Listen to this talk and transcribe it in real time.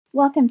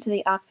Welcome to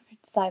the Oxford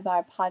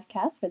SciBar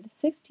Podcast for the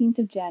 16th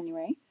of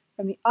January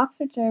from the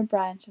Oxfordshire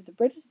branch of the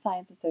British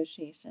Science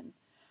Association.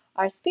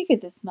 Our speaker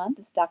this month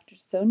is Dr.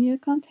 Sonia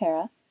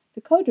Contera,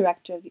 the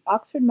co-director of the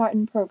Oxford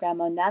Martin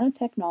Programme on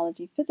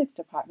Nanotechnology Physics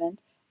Department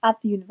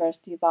at the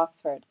University of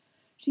Oxford.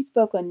 She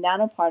spoke on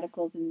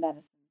nanoparticles in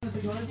medicine.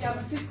 Nanotechnology. I'm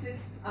a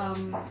physicist.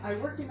 I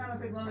work in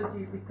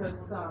nanotechnology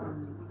because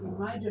in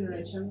my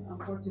generation,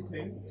 I'm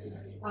 42,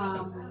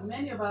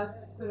 many of us,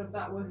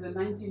 that was the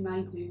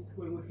 1990s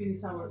when we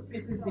finished our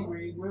physics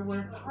degree, we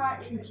were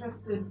quite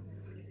interested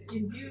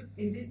in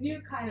these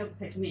new kind of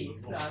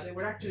techniques. They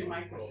were actually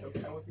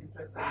microscopes I was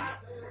interested in,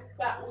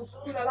 that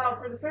could allow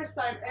for the first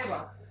time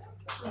ever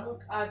to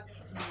look at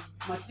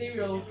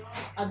materials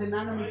at the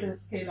nanometer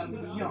scale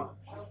and beyond.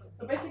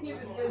 So basically,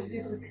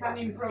 this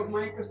scanning probe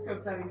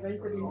microscopes are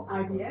invented in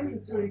IBM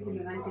in Zurich in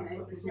the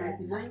 1980s,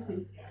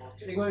 1990s.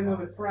 They got a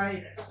Nobel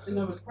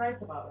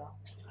Prize about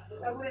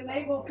that. That would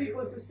enable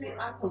people to see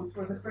atoms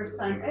for the first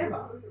time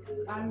ever.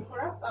 And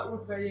for us, that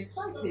was very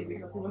exciting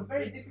because it was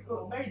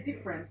very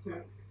different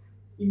to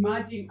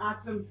imagine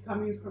atoms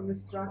coming from the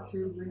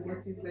structures and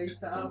getting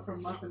data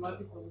from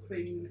mathematical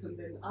things, and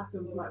then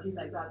atoms might be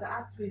like that. They're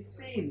actually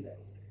seeing them.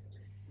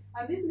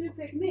 And these new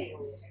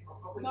techniques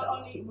not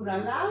only would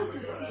allow you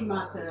to see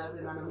matter at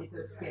the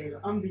nanometer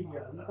scale and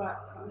beyond,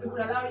 but they would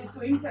allow you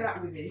to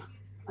interact with it.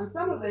 And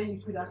some of them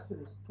you could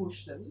actually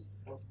push them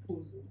or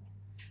pull them.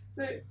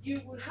 So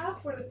you would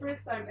have, for the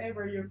first time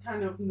ever, your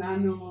kind of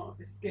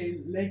nano-scale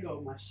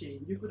Lego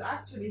machine. You could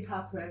actually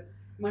have a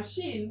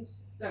machine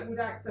that would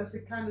act as a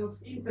kind of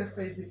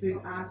interface between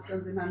us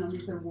and the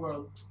nanometer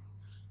world.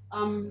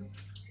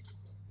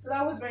 So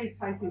that was very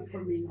exciting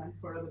for me and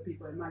for other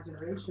people in my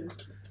generation.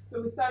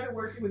 So we started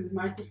working with these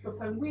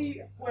microscopes, and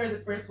we were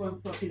the first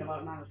ones talking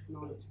about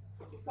nanotechnology.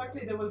 So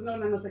actually there was no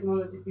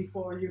nanotechnology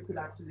before you could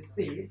actually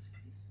see it.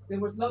 There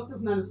was lots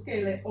of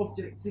nanoscale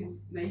objects in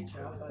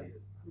nature, but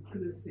we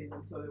couldn't see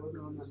them, so there was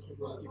no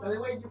nanotechnology. By the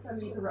way, you can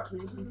interrupt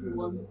me if you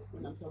want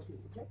when I'm talking,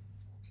 okay?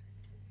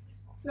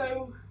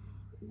 So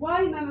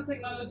why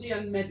nanotechnology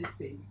and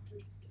medicine?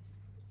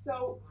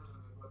 So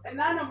a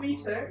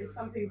nanometer is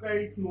something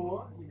very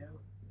small,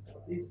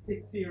 is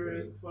 6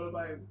 zeros followed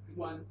by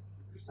 1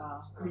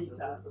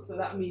 meter. So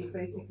that means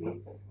basically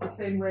the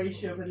same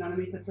ratio of a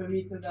nanometer to a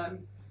meter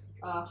than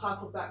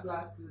half of that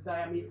glass to the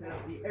diameter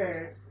of the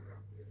Earth.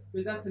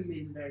 But it doesn't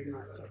mean very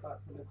much, apart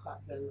from the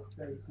fact that it's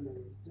very small.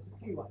 It's just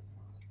a few atoms.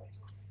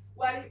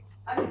 Well,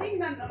 I think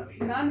that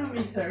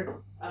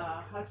nanometer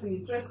has an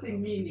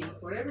interesting meaning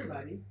for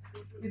everybody,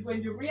 is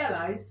when you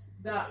realize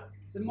that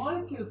the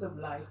molecules of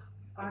life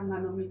are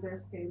nanometer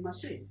scale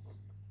machines.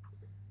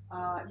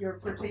 Your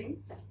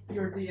proteins,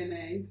 your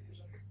DNA,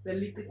 the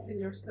lipids in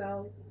your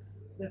cells,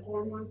 the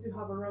hormones you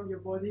have around your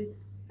body,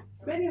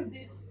 many of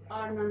these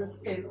are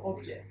nanoscale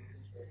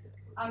objects.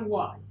 And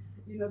why?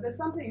 There's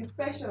something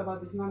special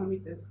about these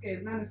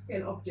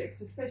nanoscale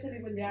objects, especially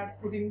when they are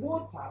put in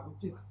water,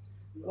 which is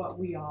what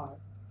we are,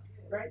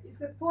 right? It's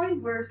the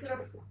point where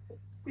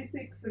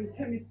physics and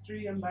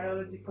chemistry and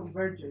biology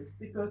converges,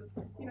 because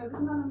these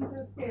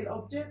nanometer scale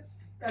objects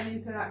can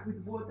interact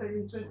with water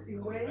in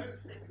interesting ways,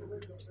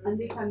 and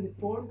they can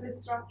deform the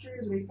structure,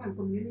 and they can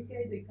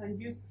communicate, they can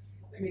use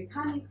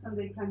mechanics, and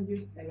they can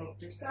use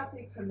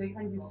electrostatics, and they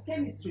can use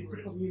chemistry to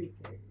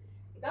communicate.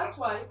 That's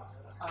why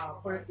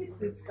for a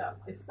physicist that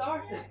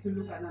started to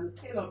look at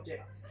nanoscale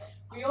objects,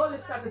 we all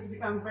started to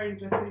become very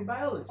interested in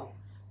biology,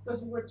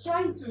 because we were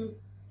trying to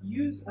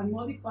use and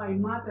modify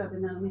matter at the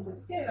nanometer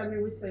scale, and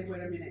then we say,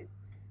 wait a minute,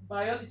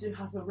 biology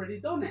has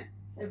already done it.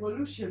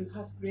 Evolution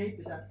has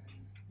created us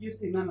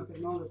using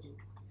nanotechnology.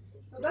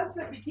 So that's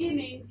the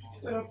beginning,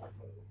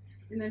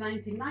 in the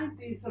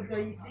 1990s, of the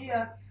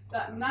idea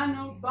that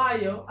nano,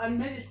 bio, and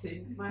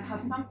medicine might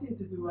have something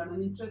to do and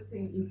an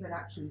interesting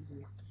interaction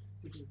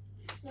to do.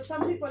 So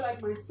some people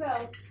like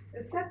myself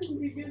are starting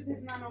to use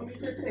these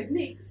nanometer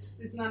techniques,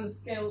 these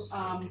nanoscale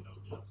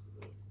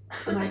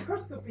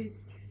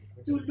microscopies,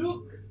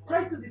 to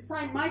try to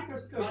design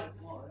microscopes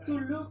to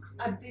look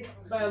at these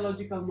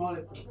biological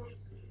molecules.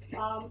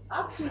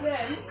 Up to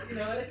then,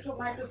 electron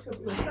microscopes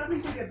were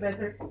starting to get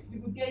better.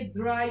 You would get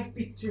dry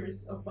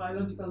pictures of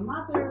biological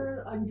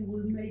matter, and you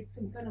will make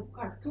some kind of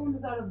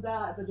cartoons out of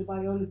that the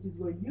biologists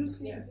were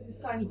using to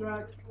design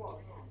drugs.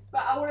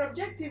 But our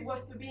objective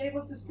was to be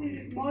able to see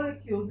these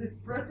molecules, these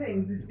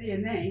proteins, this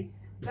DNA,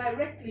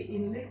 directly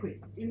in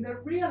liquid, in the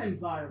real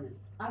environment,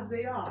 as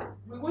they are.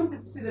 We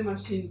wanted to see the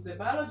machines, the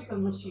biological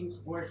machines,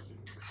 working.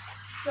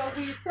 So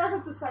we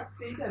started to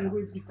succeed, and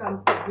we've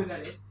become good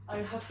at it. I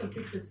have some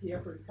pictures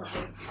here, for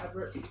example, I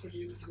brought for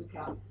you to look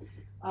at.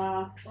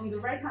 On the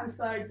right-hand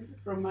side, this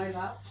is from my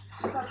lab.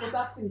 We have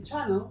potassium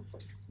channels.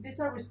 These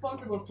are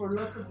responsible for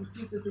lots of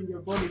diseases in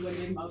your body when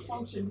they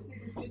malfunction. You see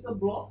these little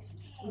blobs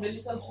with a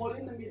little hole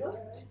in the middle?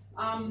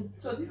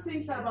 So these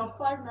things are about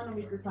 5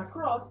 nanometers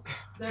across.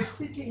 They're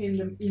sitting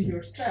in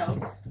your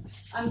cells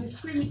and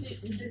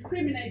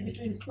discriminate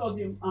between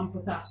sodium and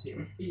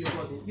potassium in your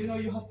body.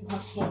 You have to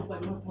have salt,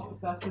 and you have to have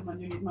potassium,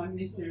 and you need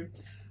magnesium.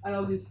 and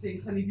all these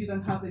things. And if you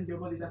don't have them, your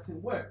body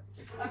doesn't work.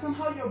 And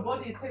somehow your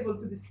body is able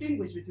to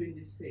distinguish between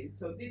these things.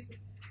 So this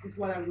is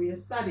what we are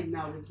studying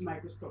now with the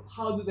microscope.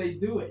 How do they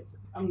do it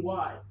and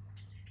why?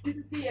 This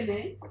is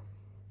DNA.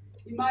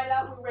 In my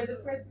lab, we were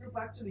the first group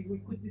actually. We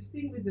could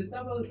distinguish the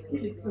double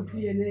helix of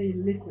DNA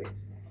in liquid.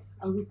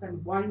 And we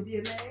can wind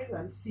DNA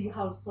and see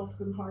how soft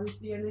and hard is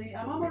DNA.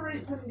 And I'm already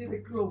telling you the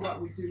clue of what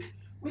we do.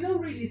 We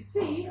don't really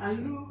see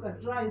and look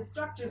at dry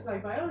structures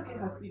like biology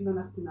has been done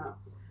up to now.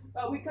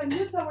 But we can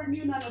use our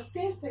new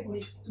nanoscale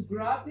techniques to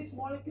grab these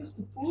molecules,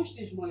 to push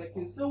these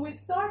molecules. So we're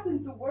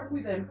starting to work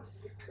with them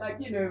like,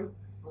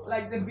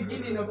 like the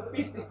beginning of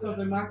physics of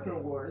the macro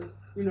world.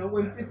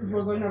 When physicists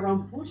were going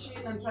around pushing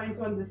and trying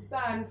to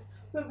understand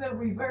sort of the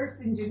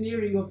reverse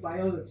engineering of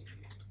biology.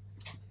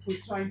 We're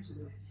trying to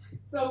do.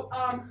 So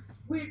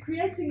we're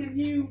creating a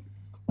new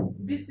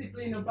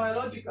discipline of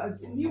a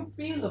new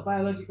field of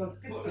biological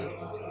physics.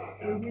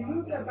 And we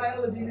look at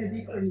biology in a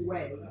different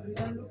way. We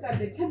don't look at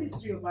the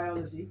chemistry of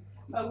biology,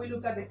 but we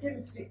look at the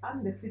chemistry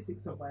and the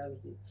physics of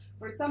biology.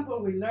 For example,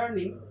 we're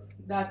learning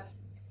that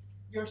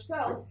your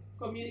cells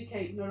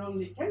communicate not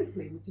only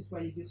chemically, which is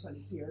what you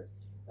usually hear,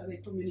 but they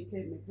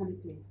communicate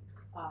mechanically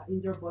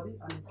in your body,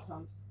 and it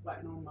sounds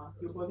quite normal.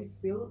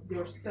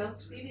 Your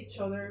cells feel each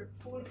other,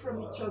 pull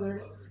from each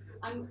other,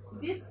 and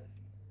this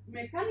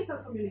mechanical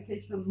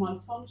communication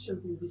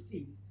malfunctions in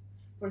disease.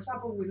 For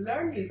example, we're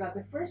learning that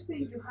the first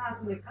thing you have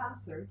in a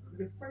cancer,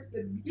 the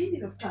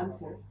beginning of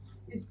cancer,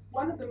 is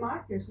one of the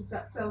markers is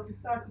that cells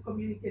start to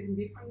communicate in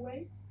different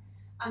ways,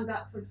 and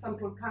that, for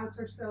example,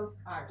 cancer cells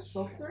are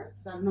softer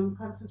than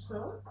non-cancer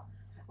cells,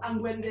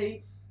 and when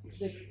the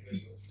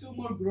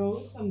tumor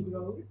grows and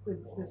grows,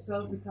 the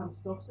cells become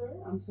softer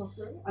and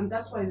softer, and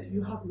that's why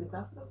you have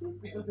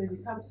metastases, because they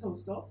become so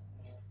soft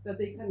that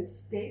they can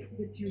escape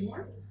the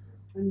tumor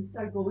and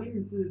start going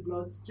into the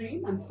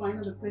bloodstream and find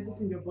other places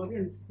in your body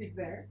and stick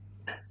there.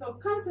 So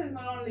cancer is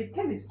not only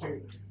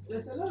chemistry,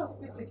 there's a lot of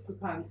physics to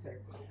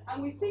cancer.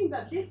 And we think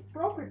that these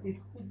properties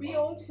could be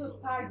also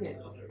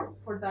targets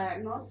for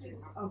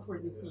diagnosis and for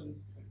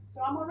disease.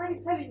 So I'm already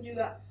telling you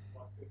that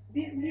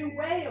this new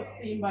way of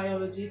seeing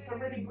biology is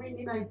already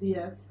bringing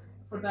ideas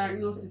for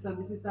diagnosis and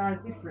diseases that are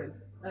different,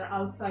 that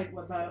are outside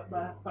what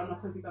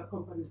pharmaceutical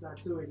companies are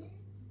doing.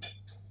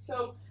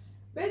 So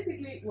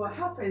basically what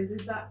happens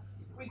is that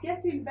we're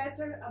getting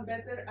better and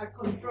better at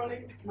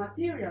controlling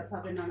materials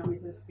at the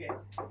nanometer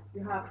scale.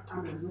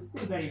 We're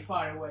still very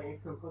far away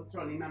from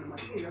controlling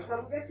nanomaterials,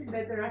 but we're getting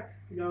better at,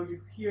 you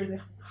hear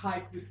the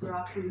hype with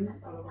graphene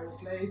all over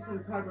the place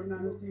and carbon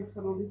nanotubes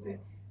and all these things.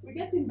 We're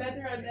getting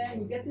better at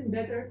them, we're getting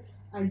better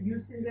at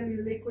using them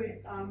in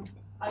liquid.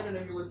 I don't know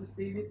if you want to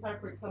see, these are,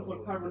 for example,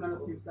 carbon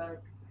nanotubes that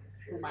are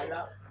from my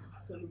lab,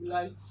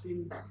 solubilized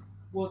in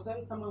water.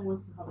 If someone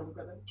wants to have a look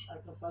at them, I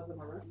can pass them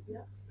around.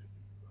 Yeah.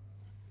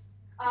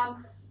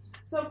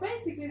 So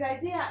basically the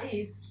idea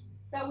is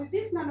that with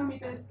these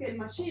nanometer scale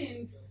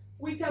machines,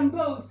 we can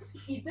both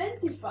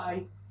identify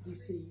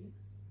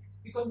disease,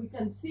 because we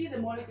can see the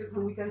molecules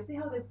and we can see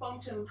how they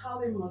function and how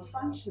they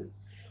malfunction.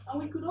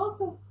 And we could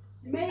also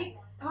make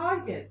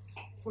targets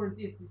for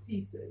these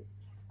diseases.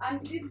 And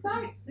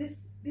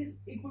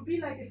it would be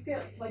like a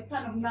scale, like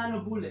kind of nano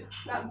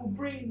bullets that will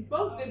bring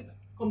both the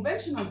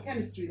conventional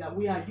chemistry that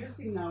we are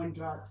using now in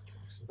drugs,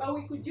 but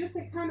we could use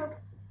a kind of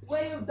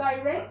way of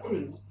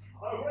directing,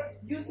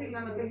 using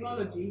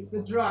nanotechnology, the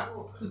drug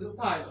to the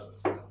target,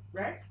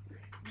 right?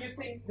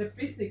 Using the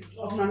physics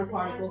of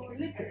nanoparticles in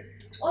liquid.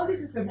 All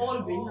this is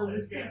evolving and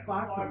we're still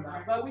far from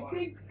that, but we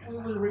think we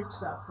will reach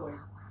that point.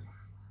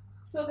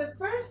 So the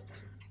first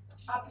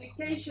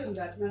application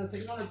that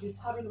nanotechnology is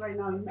having right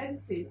now in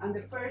medicine, and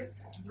the first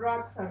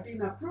drugs are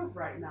being approved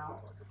right now,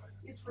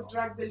 is for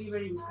drug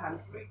delivery in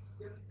cancer.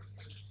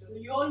 So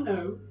you all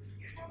know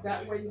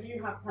that when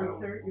you have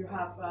cancer, you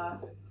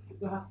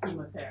have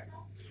chemotherapy.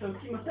 So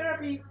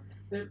chemotherapy,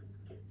 the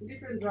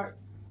different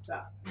drugs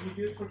that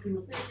you use for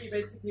chemotherapy,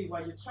 basically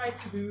what you try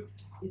to do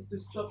is to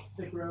stop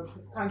the growth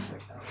of cancer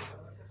cells.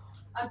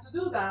 And to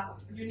do that,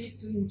 you need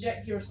to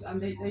inject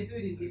and they do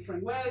it in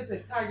different ways, they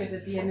target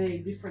the DNA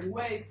in different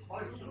ways.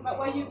 But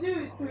what you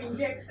do is to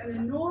inject an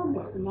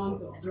enormous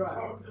amount of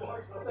drugs,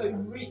 so it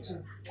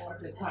reaches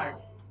the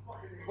target.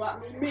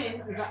 What it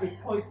means is that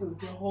it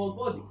poisons your whole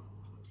body.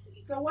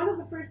 So one of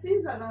the first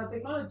things that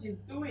nanotechnology is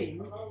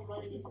doing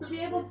is to be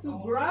able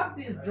to grab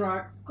these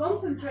drugs,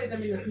 concentrate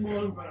them in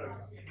small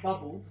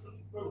bubbles,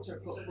 which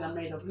are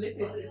made of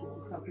lipids,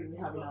 which is something we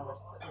have in our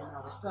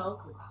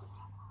cells,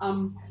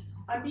 and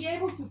be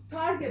able to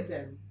target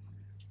them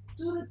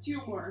to the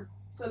tumor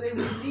so they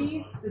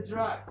release the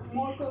drug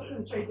more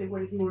concentrated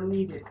where it's more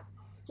needed.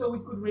 So we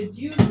could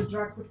reduce the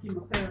drugs of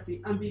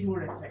chemotherapy and be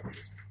more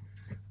effective.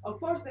 Of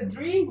course, the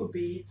dream would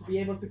be to be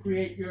able to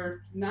create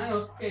your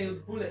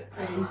nanoscale bullet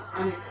thing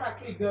and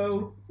exactly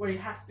go where it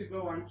has to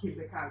go and kill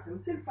the cancer. We're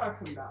still far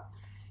from that.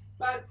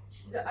 But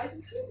I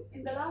think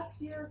in the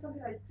last year,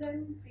 something like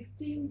 10,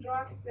 15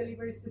 drugs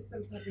delivery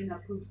systems have been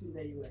approved in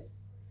the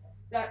US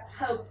that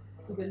help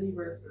to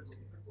deliver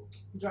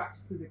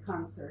drugs to the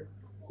cancer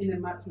in a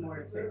much more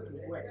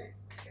effective way.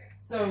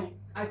 So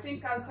I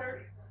think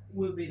cancer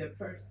will be the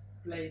first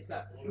place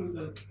that we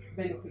will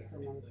benefit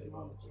from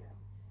nanotechnology.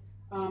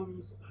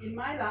 In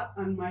my lab,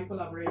 and my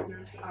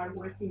collaborators are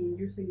working in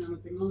using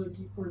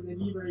nanotechnology for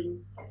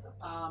delivering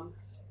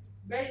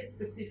very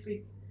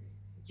specific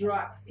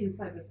drugs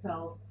inside the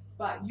cells,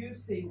 but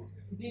using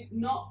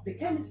not the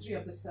chemistry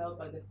of the cell,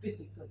 but the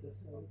physics of the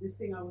cell. This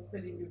thing I was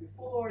telling you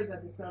before,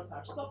 that the cells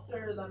are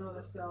softer than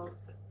other cells,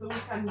 so we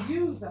can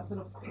use a sort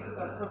of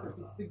physical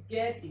properties to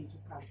get into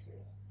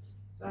cancers.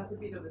 So that's a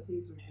bit of the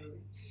things we're doing.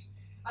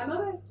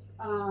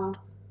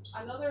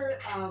 Another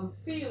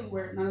field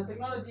where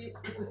nanotechnology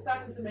is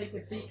starting to make a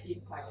big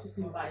impact is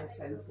in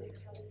biosensing.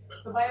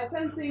 So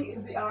biosensing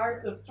is the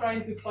art of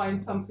trying to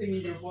find something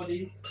in your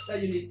body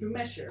that you need to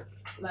measure,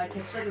 like a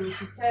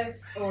pregnancy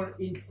test or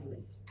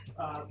insulin,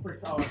 for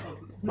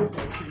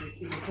glucose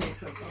in the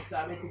case of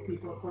diabetic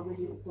people, for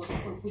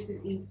putting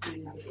insulin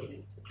in the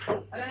body.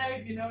 I don't know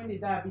if you know any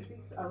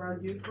diabetics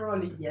around you,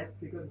 probably yes,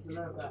 because there's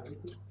a lot of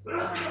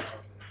diabetics.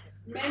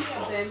 Many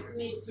of them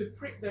need to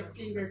prick their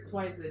finger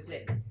twice a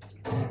day,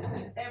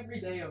 every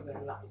day of their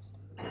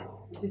lives,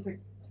 which is a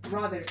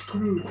rather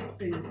crude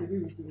thing to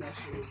do to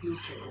measure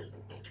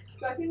glucose.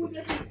 So I think we're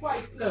getting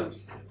quite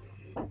close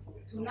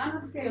to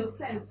nanoscale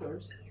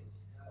sensors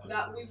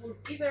that we will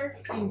either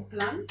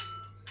implant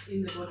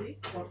in the body,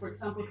 or for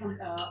example,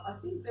 I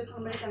think there's an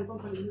American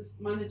company who's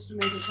managed to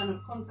make a kind of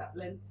contact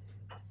lens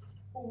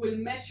who will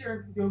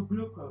measure your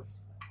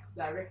glucose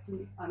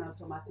directly and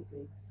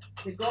automatically.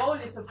 The goal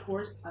is, of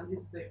course, and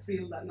this is the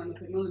field that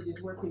nanotechnology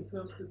is working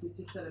close to, which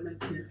is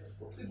telemetry,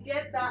 to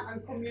get that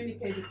and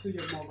communicate it to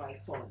your mobile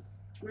phone.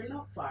 We're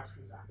not far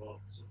from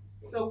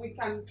that. So we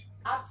can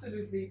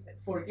absolutely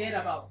forget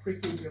about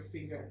pricking your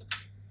finger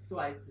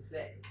twice a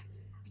day.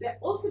 The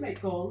ultimate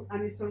goal,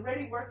 and it's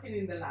already working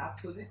in the lab,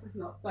 so this is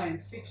not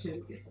science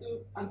fiction, is to,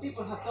 and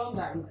people have done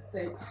that in the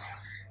States,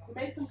 to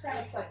make some kind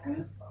of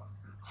tattoos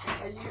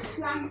that you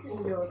plant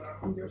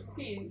in your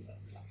skin.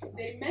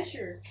 They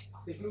measure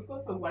the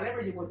glucose or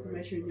whatever you want to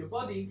measure in your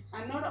body,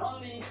 and not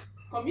only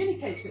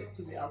communicate it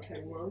to the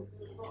outside world,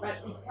 but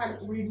it can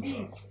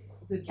release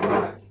the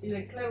drug in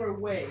a clever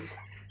way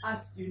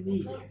as you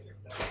need.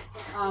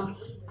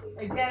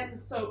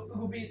 Again, so it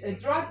will be a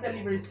drug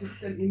delivery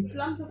system,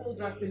 implantable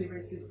drug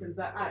delivery systems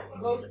that are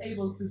both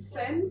able to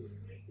sense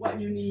what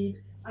you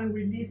need and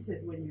release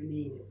it when you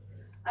need it.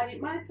 And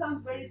it might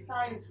sound very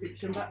science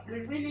fiction, but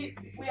we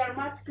are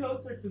much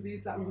closer to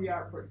this than we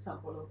are, for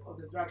example, of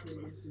the drug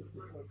delivery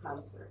systems for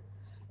cancer.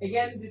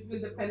 Again, this will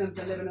depend on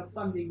the level of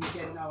funding we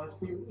get in our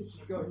field, which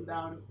is going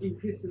down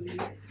increasingly.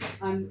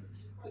 And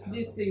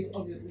these things,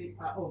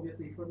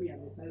 obviously for me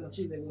at least, I don't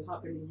think they will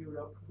happen in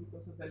Europe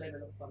because of the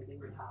level of funding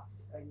we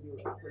have in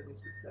Europe for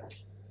this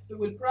research. So it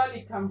will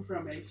probably come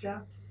from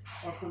Asia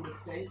or from the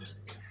States.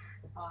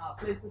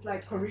 Places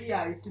like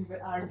Korea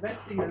are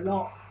investing a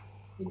lot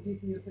in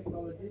these new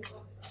technologies.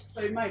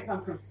 So it might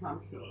come from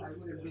Samsung. I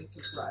wouldn't be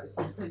surprised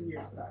in 10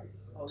 years' time,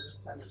 all this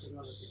kind of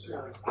technology.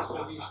 Sure.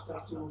 So these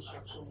tattoos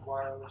have some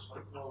wireless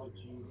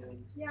technology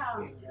and being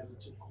able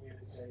to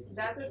communicate.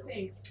 That's the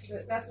thing.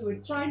 We're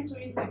trying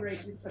to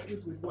integrate these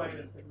tattoos with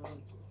wireless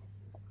technology.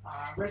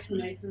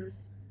 Resonators,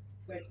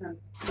 they can,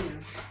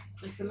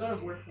 there's a lot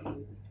of work on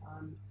this.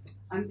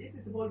 And this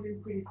is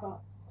evolving pretty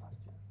fast,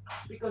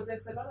 because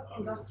there's a lot of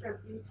industrial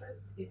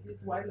interest in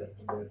this wireless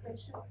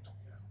communication.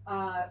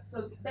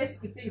 So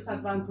basically things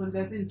advance when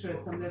there's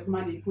interest and there's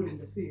money put in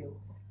the field.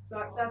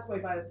 So that's why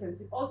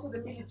biosensing. Also the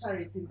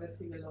military is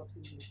investing a lot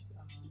in this.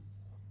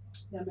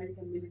 The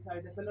American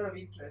military, there's a lot of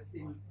interest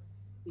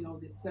in all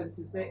these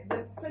senses.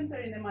 There's a center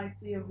in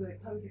MIT of the,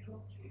 how is it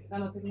called?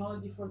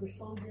 Nanotechnology for the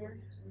soldier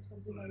or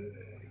something like this.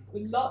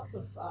 With lots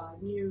of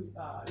new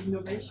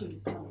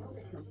innovations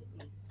coming from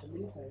the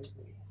military.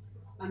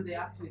 And they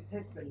actually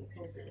test them in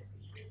soldiers.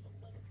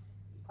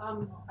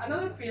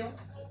 Another field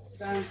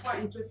that I'm quite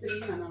interested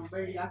in and I'm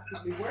very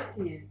actively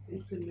working in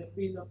is in the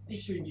field of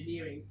tissue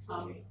engineering.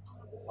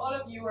 All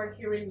of you are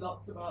hearing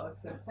lots about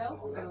stem cells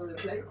all over the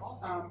place.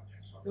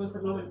 There was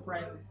a Nobel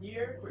Prize this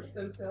year for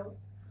stem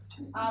cells.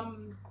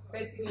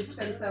 Basically,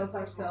 stem cells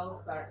are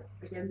cells that,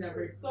 again, they're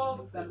very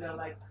soft and they're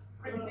like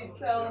primitive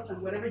cells,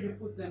 and wherever you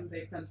put them,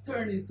 they can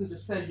turn into the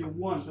cell you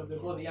want of the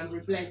body and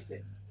replace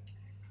it.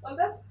 Well,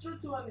 that's true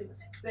to an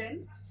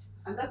extent,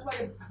 and that's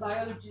what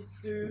biologists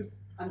do.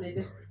 And they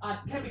just add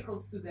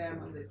chemicals to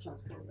them and they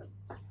transform them.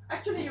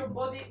 Actually, your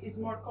body is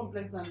more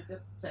complex than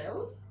just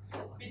cells.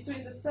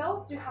 Between the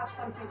cells, you have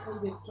something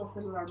called the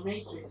extracellular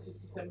matrix,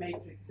 which is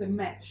a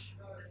mesh,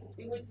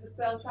 in which the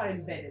cells are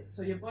embedded.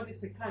 So your body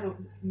is a kind of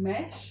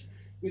mesh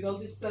with all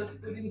these cells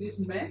put in this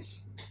mesh.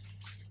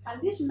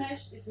 And this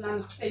mesh is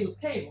nanoscale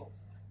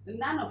cables. The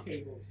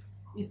nanocables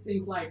is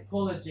things like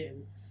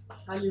collagen,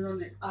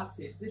 hyaluronic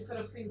acid, these sort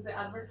of things. They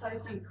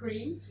advertise in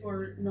creams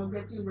for not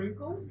getting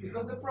wrinkles,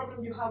 because the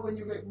problem you have when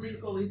you get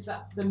wrinkles is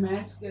that the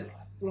mesh gets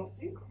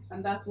fluffy,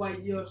 and that's why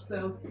your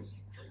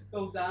cells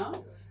go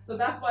down. So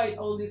that's why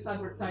all this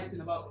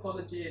advertising about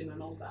collagen and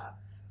all that.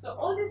 So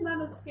all these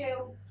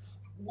nanoscale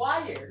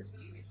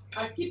wires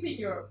are keeping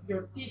your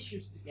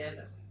tissues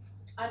together.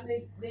 And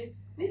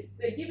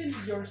they're giving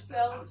your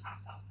cells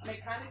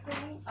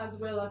mechanical as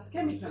well as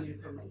chemical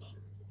information.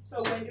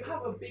 So when you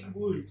have a big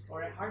wound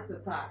or a heart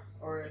attack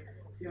or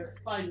your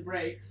spine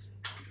breaks,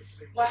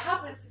 what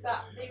happens is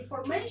that the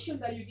information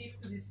that you give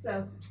to these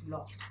cells is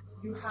lost.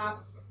 You have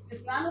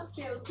these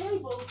nanoscale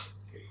cables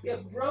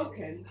get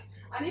broken,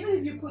 and even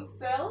if you put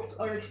cells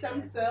or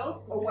stem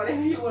cells or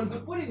whatever you want to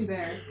put in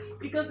there,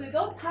 because they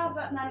don't have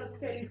that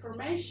nanoscale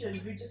information,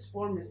 you just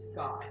form a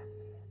scar.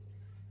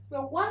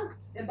 So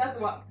and that's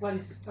what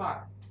is a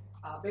scar.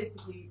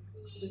 Basically,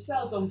 the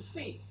cells don't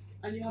fit,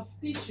 and you have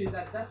tissue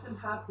that doesn't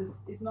have this,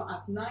 it's not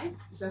as nice,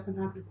 it doesn't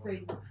have the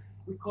same,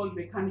 we call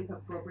mechanical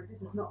properties,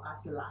 it's not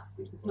as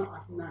elastic, it's not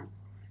as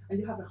nice, and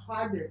you have a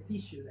harder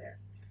tissue there.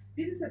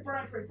 This is a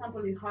problem, for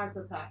example, in heart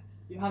attacks.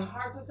 You have a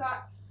heart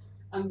attack,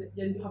 and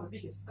then you have a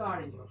big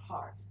scar in your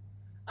heart.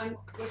 And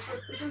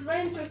it's a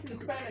very interesting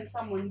experiment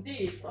someone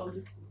did,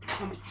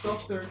 some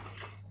doctors,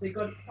 they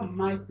got some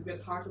mice to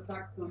get heart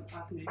attacks. Don't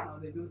ask me how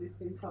they do this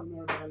thing, I'm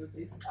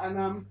neurobiologist.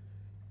 And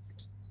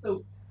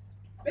so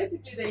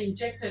basically they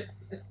injected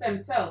stem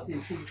cells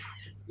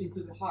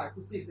into the heart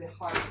to see if the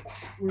heart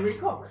will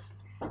recover.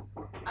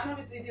 And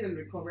obviously it didn't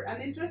recover.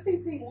 And the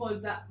interesting thing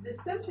was that the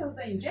stem cells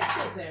they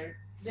injected there,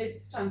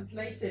 they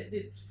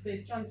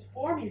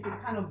transformed into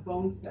kind of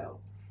bone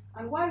cells.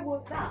 And why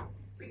was that?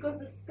 Because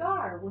the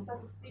scar was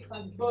as stiff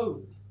as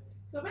bone.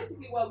 So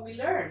basically what we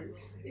learned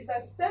is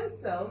that stem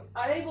cells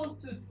are able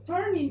to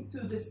turn into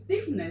the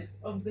stiffness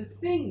of the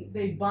thing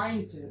they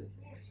bind to.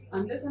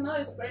 And there's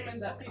another experiment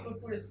that people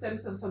put stem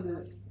cells on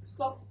a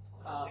soft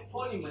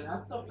polymer,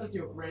 as soft as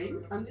your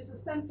brain, and these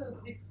stem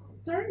cells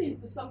turn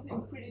into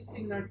something pretty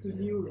similar to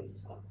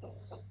neurons.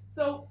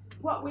 So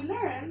what we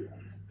learned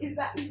is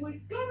that if we're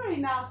clever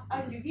enough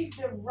and you give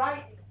the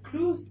right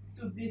clues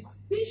to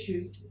these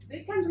tissues, they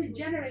can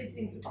regenerate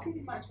into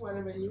pretty much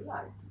whatever you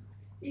like.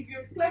 If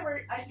you're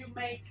clever and you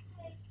make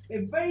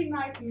a very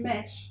nice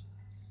mesh,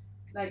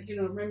 like,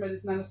 remember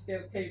these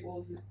nanoscale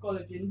cables, this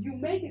collagen, you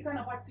make a kind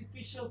of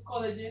artificial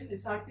collagen,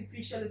 this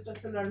artificial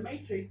extracellular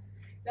matrix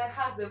that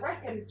has the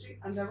right chemistry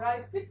and the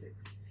right physics.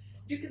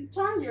 You can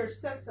turn your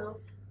stem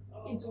cells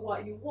into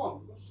what you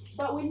want,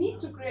 but we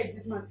need to create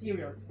these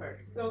materials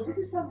first. So this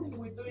is something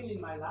we're doing in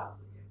my lab.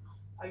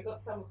 I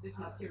got some of these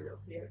materials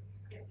here.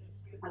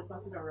 I'll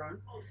pass it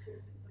around.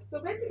 So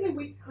basically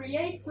we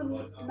create some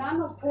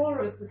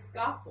nanoporous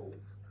scaffold.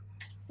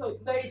 So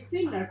very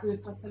similar to the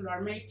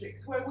extracellular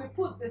matrix, where we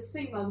put the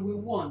signals we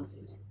want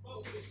in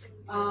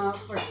it.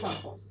 For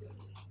example,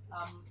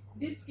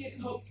 this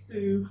gives hope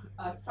to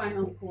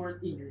spinal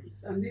cord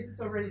injuries, and this is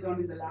already done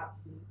in the labs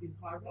in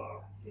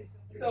Harvard.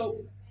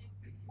 So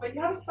when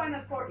you have a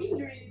spinal cord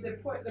injury,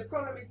 the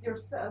problem is your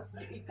cells.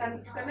 You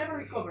can never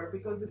recover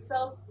because the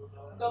cells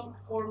don't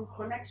form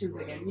connections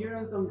again.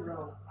 Neurons don't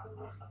grow.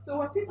 So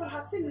what people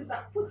have seen is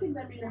that putting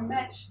them in a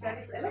mesh that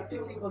is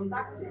electrically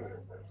conductive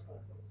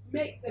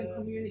makes them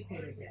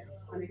communicate again.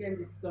 And again,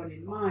 this is done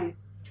in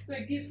mice. So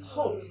it gives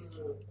hopes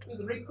to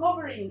the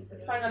recovering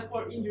spinal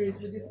cord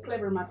injuries with these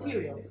clever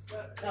materials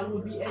that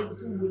will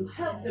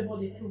help the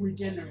body to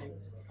regenerate.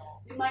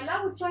 In my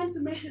lab, we're trying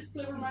to make these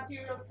clever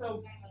materials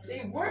so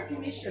they work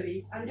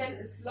initially, and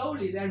then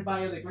slowly they're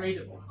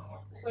biodegradable.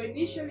 So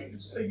initially,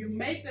 you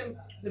make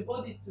the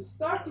body to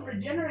start to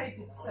regenerate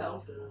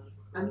itself,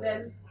 and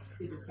then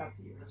it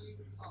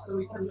disappears. So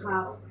we can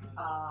have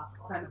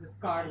kind of a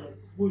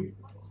scarless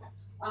wounds.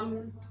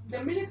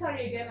 The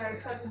military, again, are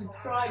starting to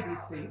try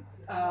these things.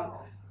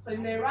 So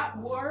in the Iraq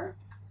War,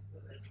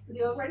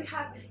 they already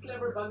had this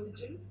clever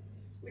bandaging,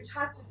 which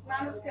has this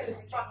nanoscale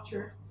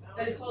structure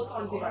that is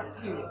also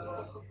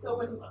antibacterial. So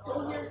when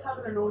soldiers have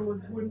an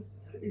enormous wound,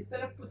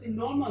 instead of putting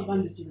normal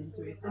bandaging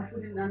into it, they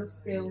put in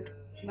nanoscale,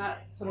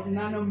 sort of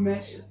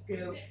nanomesh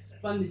scale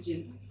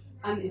bandaging,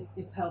 and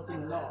it's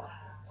helping a lot.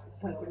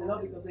 It's helping a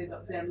lot because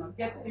they're not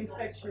getting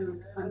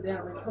infections and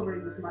they're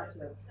recovering with much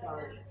less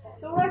scars.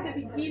 So we're at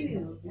the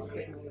beginning of this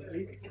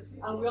technology,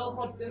 and we all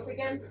hope there's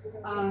again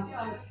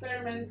some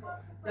experiments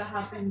that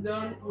have been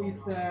done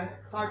with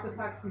heart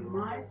attacks in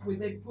mice, where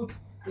they put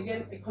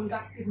again a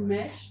conductive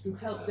mesh to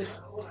help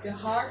the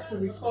heart to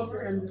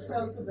recover and the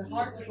cells of the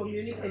heart to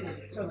communicate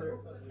with each other,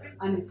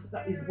 and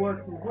it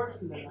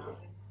works in the lab.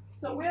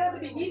 So we're at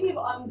the beginning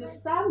of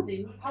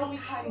understanding how we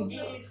can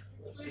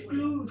give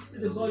clues to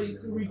the body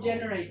to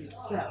regenerate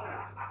itself.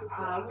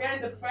 We are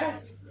in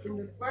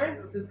the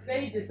first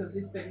stages of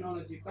this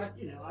technology, but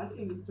I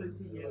think in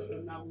 20 years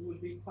from now we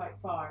will be quite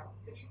far.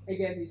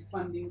 Again, if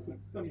funding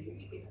keeps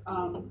coming.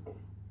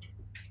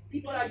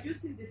 People are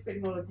using these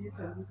technologies,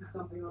 and this is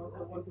something I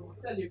also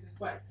want to tell you. It's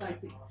quite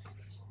exciting.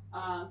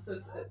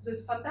 There's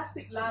a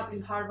fantastic lab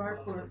in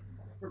Harvard for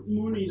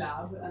Mooney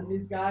Lab, and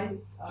these guys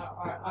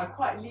are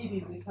quite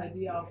leading this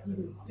idea of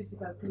giving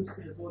physical clues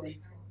to the body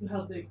to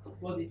help the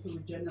body to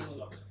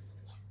regenerate.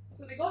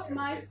 So they got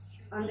mice,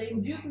 and they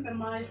induced in the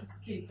mice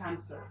skin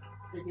cancer.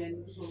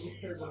 Again, all these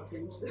terrible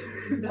things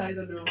that I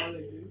don't know how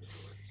they do.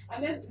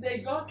 And then they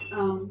got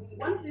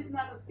one of these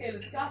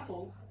nanoscale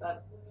scaffolds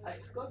that I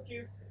got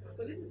you.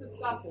 So this is the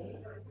scaffold.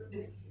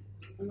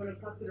 I'm going to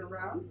pass it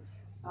around.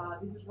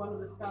 This is one of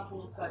the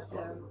scaffolds that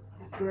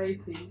is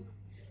great thing.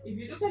 If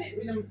you look at it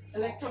with an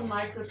electron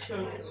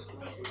microscope,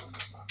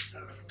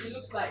 it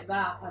looks like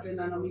that at the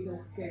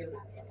nanometer scale.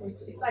 So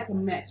it's like a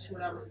mesh,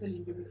 what I was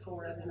telling you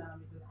before at the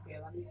nanometer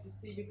scale. I mean, you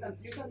see,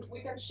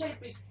 we can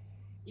shape it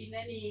in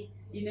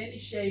any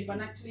shape.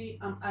 And actually,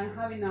 I'm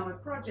having now a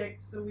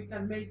project so we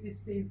can make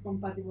these things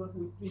compatible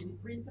with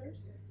 3D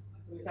printers.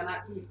 So we can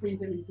actually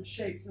print them into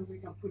shapes and we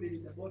can put it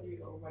in the body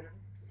or whatever.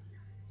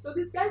 So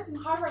these guys in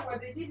Harvard,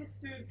 what they did is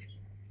to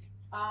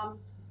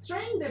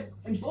train the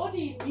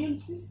embodied immune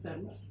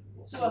system.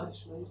 So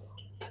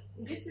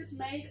this is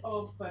made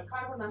of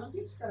carbon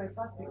nanotubes that I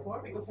passed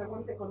before because I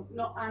want to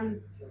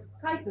and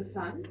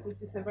chitosan,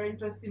 which is a very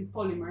interesting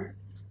polymer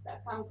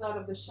that comes out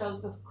of the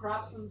shells of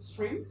crabs and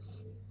shrimps.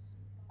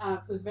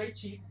 So it's very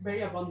cheap,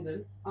 very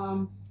abundant,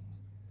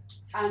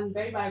 and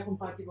very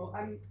biocompatible.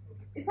 And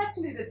it's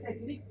actually the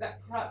technique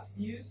that crabs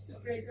use to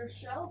create their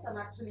shells, and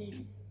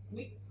actually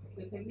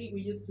the technique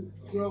we use to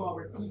grow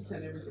our teeth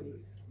and everything.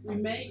 We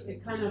make a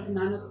kind of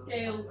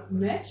nanoscale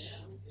mesh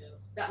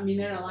that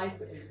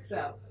mineralizes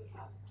itself.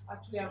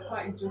 Actually, I'm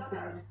quite interested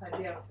in this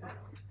idea of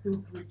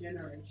tooth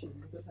regeneration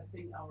because I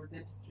think our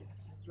dentistry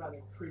is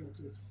rather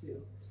primitive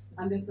still.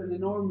 And there's an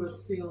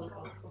enormous field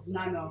of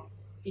nano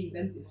in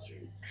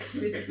dentistry.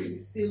 Basically, we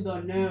still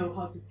don't know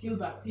how to kill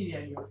bacteria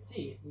in your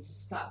teeth. We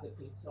just cut the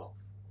things off,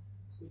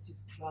 which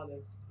is rather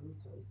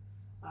brutal.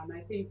 And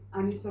I think,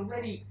 and it's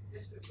already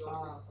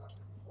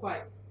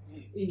quite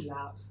in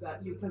labs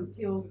that you can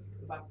kill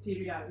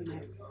bacteria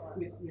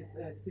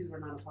with silver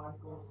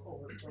nanoparticles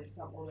or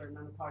some other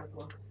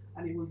nanoparticles,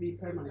 and it will be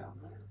permanent.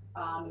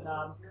 And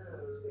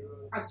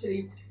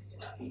actually,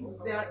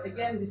 they are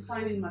again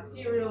designing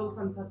materials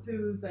and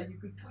tattoos that you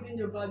could put in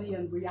your body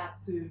and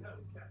react to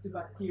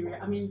bacteria.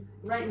 I mean,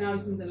 right now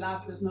it's in the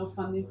labs, there's no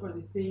funding for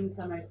these things,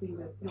 and I think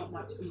there's not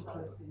much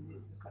interest in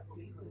this to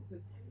succeed.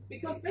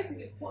 Because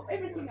basically, for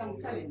everything I'm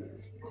telling you,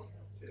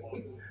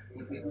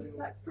 if we could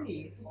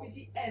succeed, it would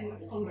be the end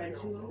of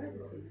conventional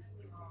medicine.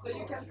 So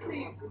you can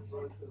see,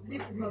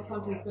 this is not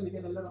something that's going to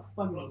get a lot of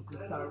funding to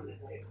start with.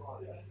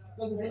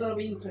 Because there's a lot of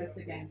interest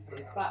against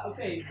this. But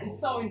okay, it's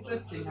so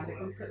interesting at the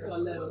conceptual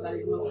level that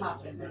it will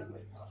happen.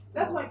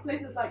 That's why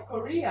places like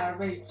Korea are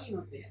very keen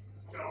on this.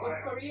 Because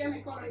Korean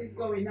economy is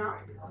going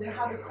up. They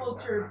have a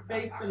culture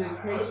based on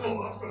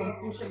education.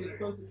 Confucius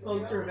calls it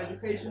culture of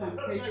education.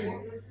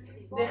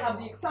 They have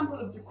the example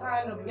of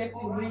Japan of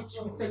getting rich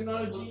with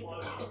technology.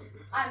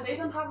 And they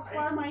don't have a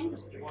pharma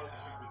industry.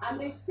 And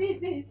they see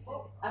this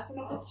as an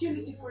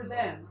opportunity for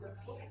them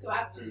to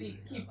actually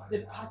keep the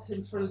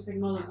patents for the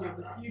technology of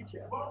the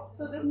future.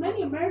 So there's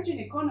many emerging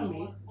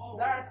economies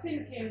that are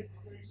thinking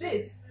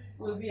this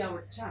will be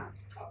our chance.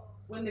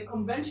 When the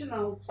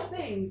conventional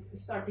things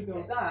start to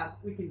go down,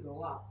 we can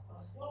go up.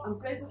 And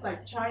places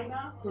like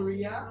China,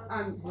 Korea,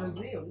 and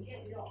Brazil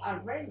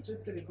are very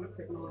interested in these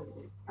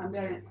technologies. And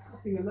they're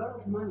putting a lot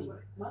of money,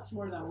 much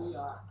more than we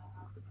are,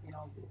 in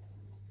all this.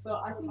 So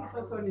I think it's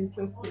also an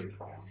interesting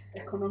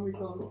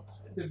economical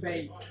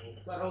debate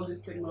that all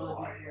these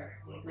technologies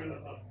will bring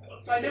about.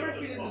 So I never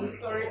finished with the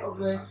story of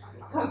the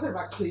cancer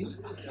vaccine.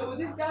 So what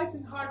these guys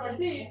in Harvard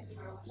did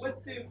was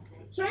to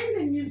train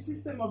the immune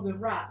system of the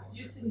rats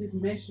using these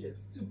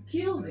meshes to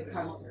kill the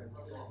cancer.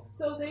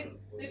 So they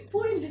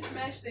put in this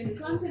mesh, they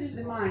implanted in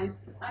the mice,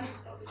 and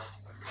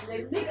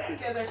they mixed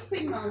together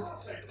signals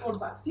for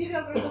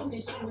bacterial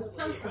recognition with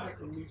cancer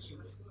recognition.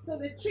 So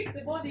they tricked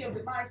the body of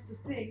the mice to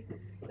think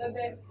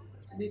that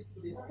this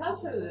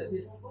cancer,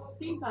 this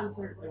skin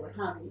cancer they were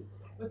having,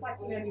 was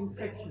actually an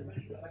infection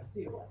with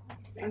bacteria,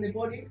 and the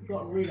body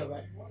got rid of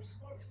it.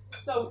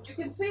 So you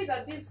can see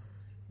that this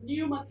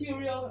new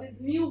material, this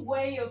new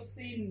way of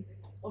seeing,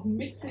 of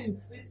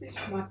mixing physics,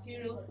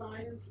 material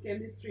science,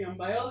 chemistry, and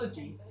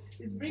biology,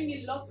 is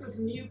bringing lots of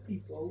new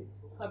people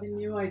having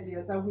new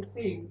ideas that we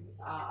think,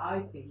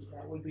 I think,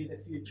 that will be the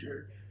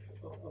future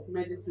of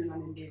medicine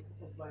and indeed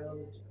of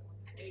biology.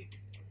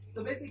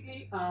 So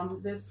basically,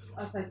 there's,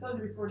 as I told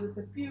you before, there's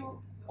a few,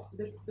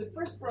 the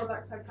first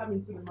products are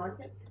coming to the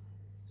market.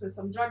 So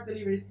some drug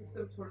delivery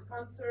systems for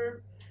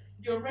cancer.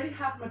 You already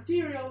have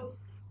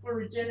materials for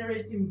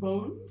regenerating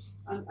bones,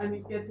 and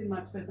it's getting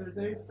much better.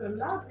 There's a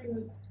lab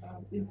in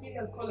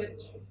Imperial College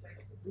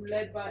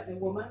led by a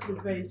woman who's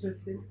very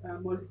interested,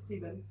 Molly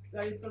Stevens,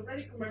 that is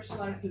already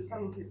commercializing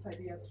some of these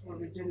ideas for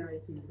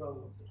regenerating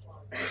bones.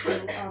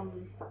 So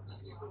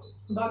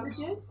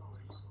bandages.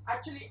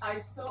 Actually, I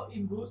saw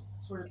in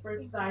Boots for the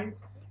first time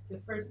the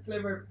first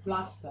clever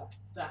plaster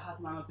that has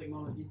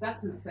nanotechnology. It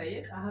doesn't say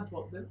it, I have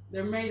bought them.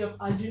 They're made of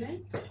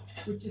alginate,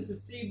 which is a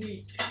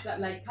seaweed that,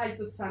 like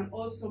chitosan,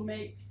 also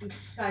makes this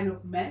kind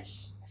of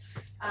mesh.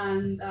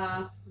 And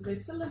they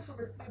sell them for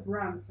a few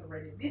brands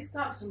already. This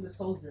comes from the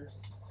soldiers.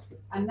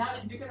 And now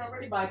you can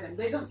already buy them.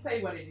 They don't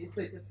say what it is,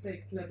 they just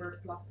say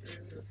clever plaster.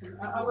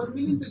 I was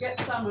meaning to get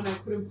some and I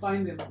couldn't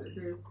find them.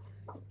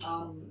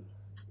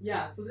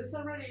 Yeah, so there's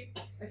already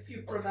a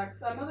few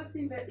products. Another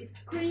thing that is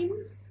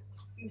creams.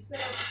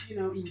 Instead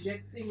of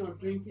injecting or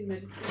drinking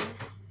medicine,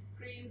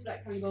 creams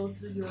that can go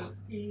through your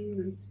skin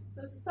and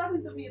So it's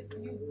starting to be a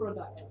few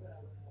products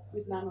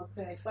with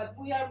nanotech, but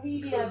we are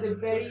really at the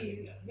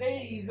very,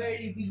 very,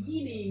 very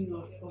beginning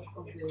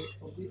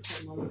of this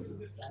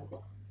technology.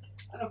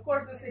 And of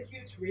course, there's a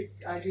huge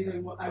risk.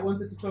 I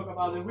wanted to talk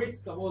about the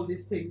risk of all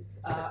these things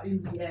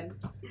in the end,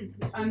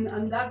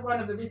 and that's one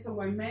of the reasons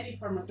why many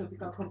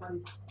pharmaceutical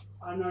companies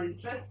are not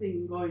interested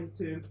in going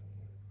to,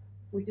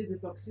 which is the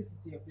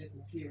toxicity of these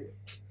materials.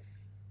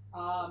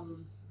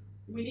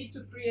 We need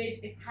to create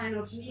a kind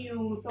of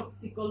new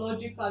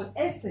toxicological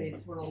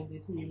assays for all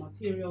these new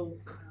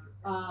materials.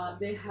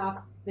 They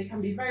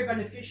can be very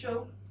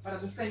beneficial, but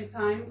at the same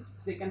time,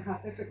 they can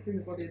have effects in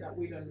the body that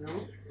we don't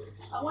know.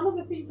 And one of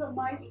the things of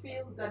my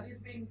field that is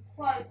being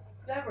quite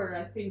clever,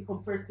 I think,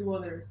 compared to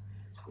others,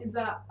 is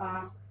that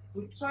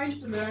we're trying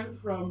to learn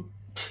from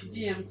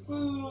GM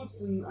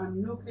foods and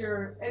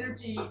nuclear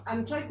energy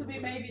and try to be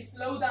maybe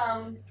slow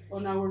down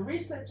on our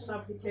research and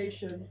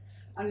application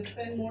and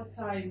spend more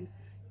time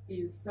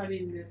in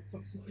studying the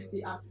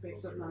toxicity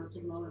aspects of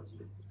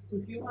nanotechnology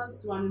to humans,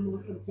 to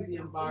animals, and to the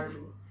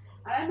environment.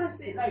 And I must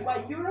say, like,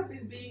 while Europe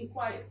is being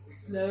quite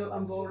slow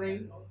and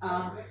boring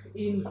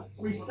in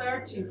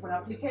researching for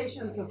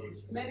applications of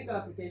medical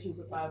applications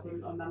of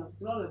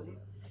nanotechnology,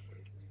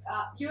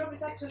 Europe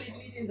is actually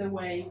leading the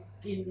way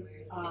in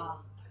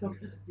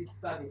toxicity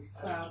studies,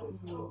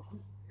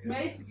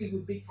 basically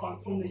with big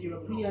funds from the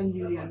European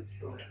Union,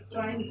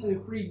 trying to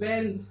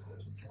prevent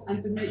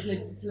and to make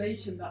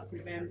legislation that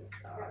prevent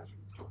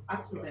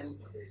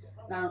accidents,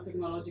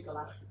 nanotechnological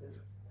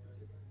accidents.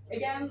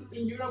 Again,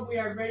 in Europe, we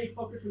are very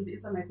focused on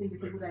this, and I think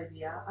it's a good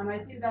idea. And I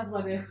think that's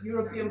what the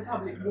European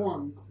public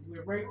wants.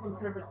 We're very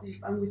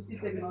conservative, and we see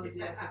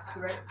technology as a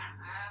threat.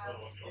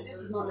 This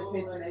is not the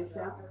case in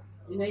Asia.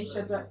 In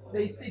Asia,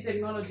 they see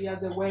technology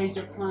as a way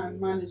Japan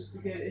managed to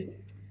get it,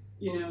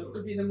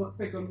 to be the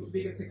second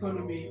biggest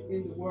economy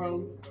in the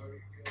world.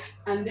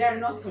 And they are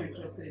not so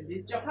interested in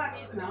this. Japan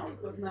is now,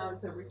 because now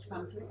it's a rich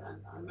country,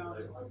 and now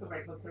it's also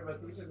very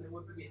conservative, and they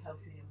want to be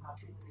healthy and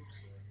happy.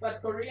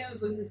 But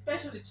Koreans, and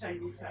especially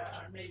Chinese,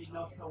 are maybe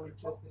not so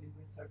interested in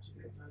researching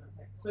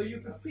nanotech. So you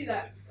could see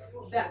that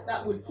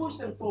would push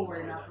them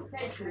forward in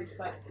applications.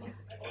 But if,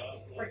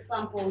 for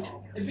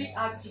example, a big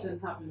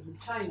accident happens in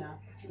China,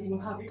 it will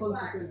have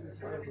consequences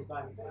for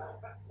everybody.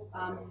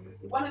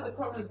 One of the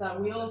problems that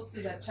we all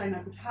see that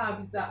China could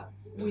have is that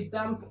we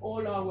dump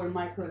all our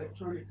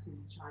microelectronics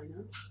in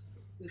China.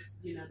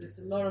 There's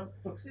a lot of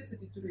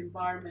toxicity to the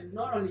environment,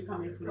 not only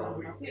coming from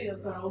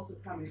nanomaterials, but also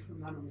coming from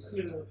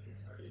nanomaterials.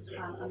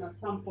 And at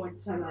some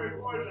point, China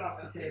will have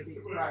to pay a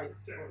big price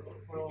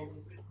for all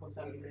this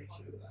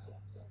contamination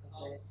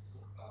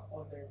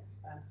of the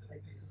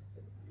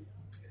ecosystems.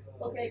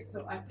 Okay,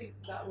 so I think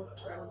that was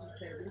what I wanted to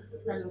say, a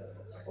kind of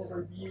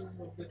overview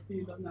of the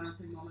field of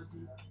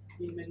nanotechnology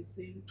in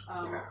medicine.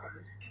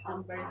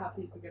 I'm very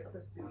happy to get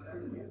questions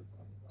from you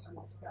and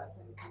discuss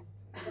anything.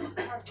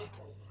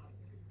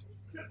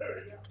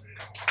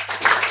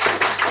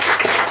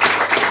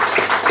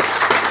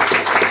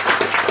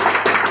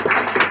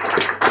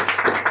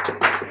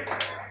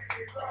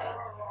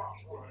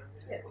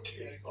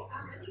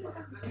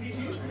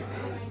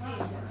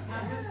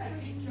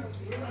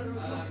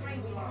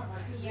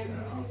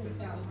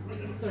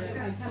 Sorry, I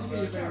can't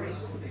hear you very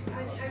well.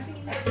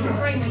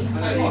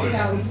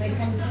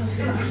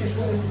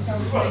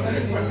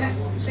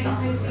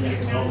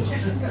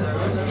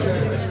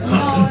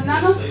 No,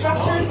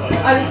 nanostructures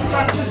are the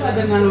structures at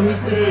the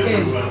nanometer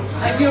scale.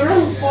 And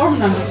neurons form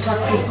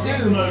nanostructures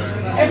too.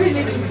 Every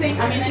living thing, a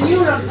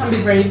neuron can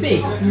be very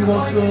big. You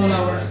go through all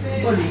our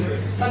body.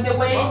 But the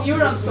way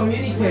neurons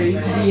communicate,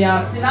 the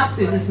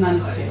synapses is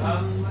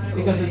nanoscale,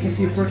 because there's a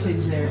few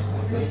proteins there.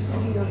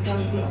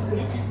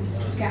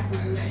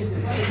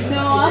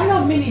 No, I'm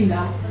not meaning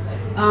that.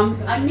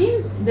 I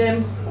mean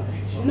the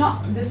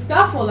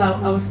scaffold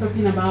I was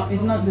talking about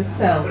is not the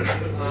cell.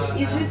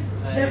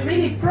 They're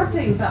really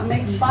proteins that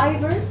make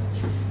fibers.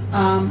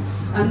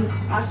 And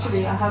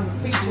actually, I have a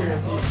picture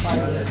of these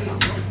fibers.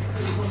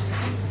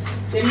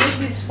 They make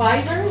these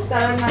fibers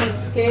that are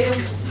nanoscale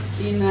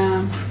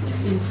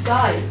in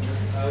size,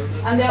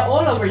 and they're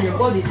all over your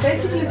body.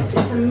 Basically, it's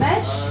a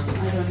mesh. I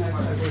don't know if I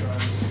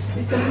will.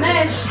 It's a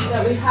mesh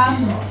that we have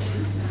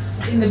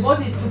in the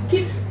body to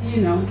keep,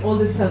 all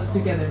the cells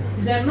together.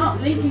 They're not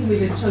linking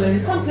with each other. In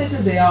some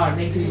places they are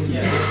linking with each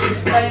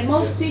other, but in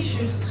most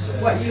tissues,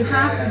 what you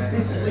have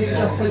is it's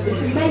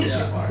a matrix.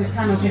 It's a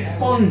kind of a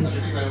sponge.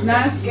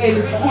 Nanoscale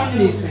is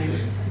only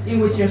thing in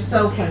which your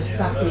cells are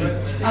stuck in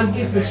and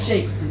gives the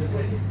shape to the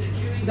body.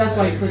 That's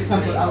why, for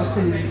example, I was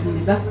telling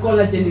you, that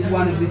collagen is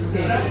one of these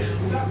scales.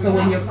 So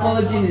when your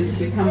collagen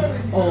becomes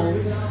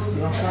old,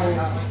 your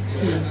whole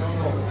skin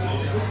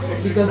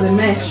falls. Because the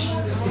mesh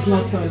is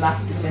not so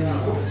elastic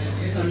anymore.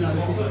 So no,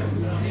 it's different.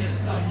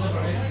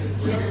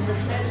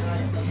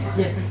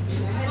 Yes.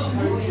 You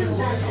mentioned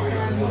that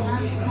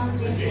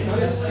nanotechnology is being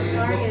used to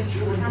target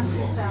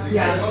cancer cells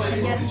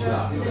and get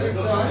drugs to the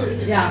blood.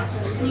 Yeah.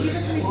 Can you give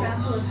us an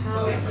example of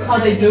how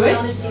they do it?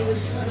 Would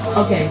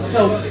Okay, so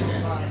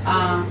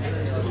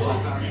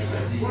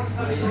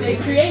they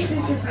create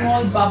these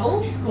small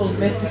bubbles called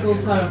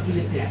vesicles out of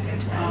lipids.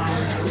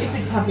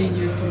 Lipids have been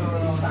used in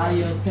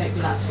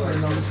biotech labs for a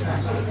long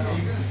time.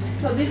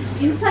 So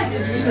inside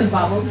these little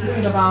bubbles, which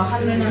is about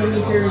 100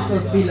 nanometers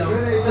or below,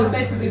 so it's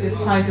basically the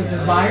size of the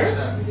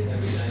virus.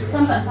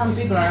 Sometimes some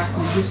people are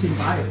actually using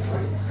virus,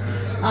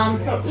 right?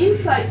 So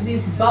inside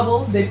this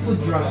bubble, they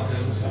put drugs.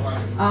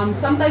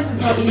 Sometimes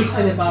it's not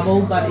inside the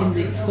bubble, but in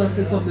the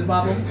surface of the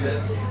bubble.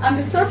 And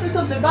the surface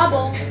of the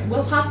bubble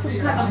will have some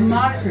kind of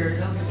markers,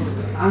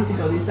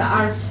 antibodies, that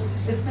are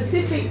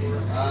specific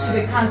to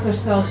the cancer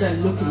cells they're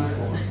looking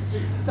for.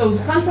 So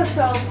the cancer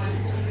cells,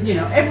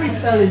 every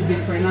cell is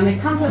different, and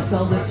a cancer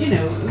cell that's,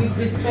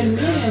 we spend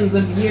millions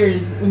of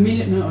years,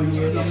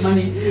 of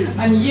money,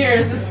 and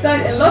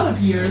a lot of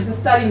years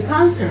studying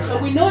cancer. So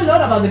we know a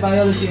lot about the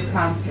biology of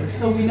cancer.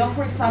 So we know,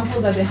 for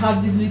example, that they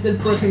have these little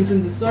proteins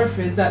in the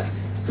surface that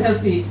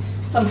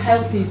some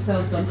healthy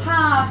cells don't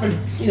have, and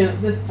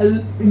there's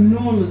an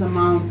enormous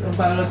amount of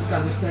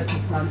biological research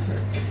in cancer.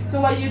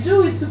 So what you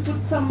do is to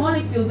put some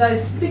molecules that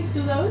stick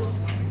to those,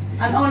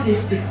 and only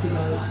stick to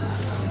those.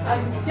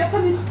 And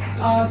Japanese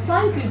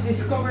scientists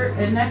discovered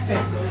an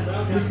effect,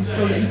 which is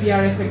called the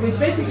EPR effect, which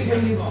basically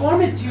when you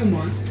form a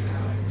tumor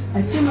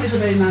is a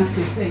very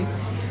nasty thing,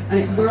 and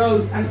it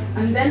grows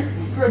and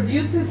then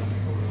produces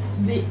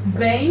the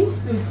veins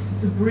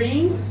to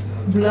bring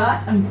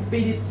blood and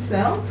feed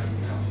itself.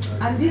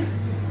 And these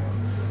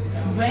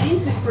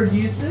veins it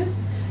produces,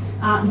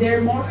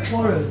 they're more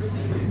porous.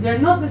 They're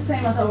not the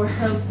same as our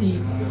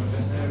healthy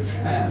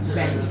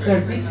veins,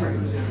 they're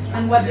different.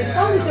 And what they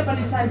found with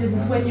Japanese scientists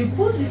is when you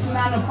put these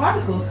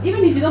nanoparticles,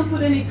 even if you don't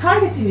put any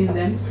targeting in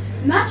them,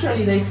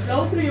 naturally they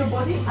flow through your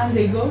body and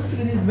they go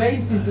through these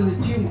veins into the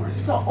tumor.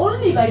 So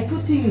only by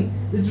putting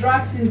the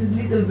drugs in these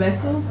little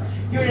vessels,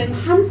 you're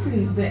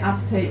enhancing the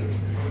uptake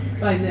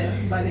by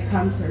the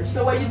cancer.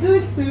 So what you do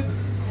is to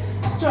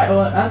try,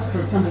 or as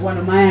for example, one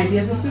of my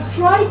ideas is to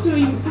try to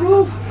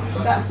improve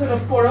that sort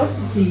of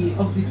porosity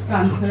of these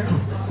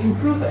cancers,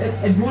 improve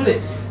a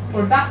bullet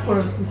for that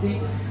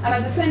porosity, and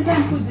at the same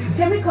time put these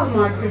chemical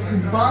markers to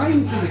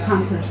bind to the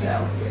cancer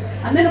cell.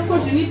 And then of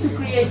course you need to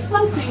create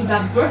something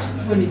that bursts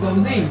when it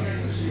goes in.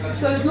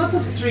 So there's lots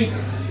of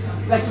tricks,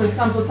 like for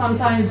example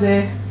sometimes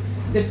the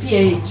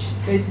pH,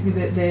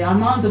 basically the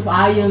amount of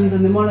ions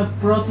and the amount of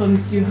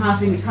protons you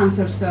have in a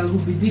cancer cell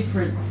will be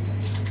different.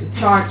 The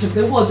charge of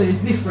the water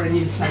is different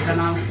inside than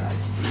outside.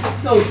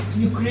 So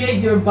you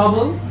create your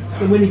bubble,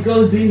 so when it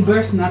goes in,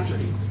 bursts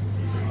naturally.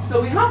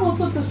 So we have all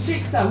sorts of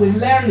tricks that we're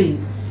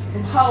learning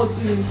of how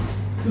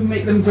to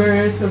make them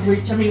burst, of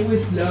which, we're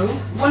slow.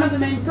 One of the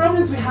main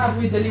problems we have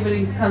with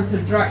delivering cancer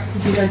drugs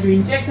would be that you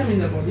inject them in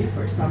the body,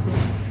 for example,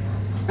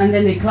 and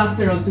then they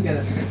cluster all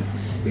together.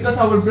 Because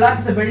our blood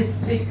is a very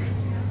thick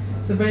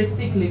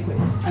liquid,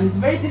 and it's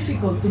very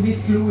difficult to be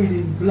fluid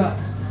in blood.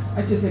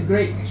 Actually, it's a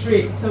great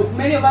trick. So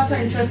many of us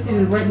are interested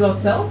in red blood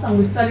cells, and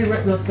we study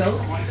red blood cells,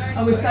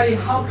 and we study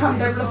how come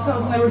red blood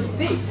cells never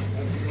stick.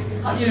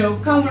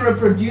 Can we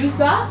reproduce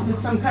that with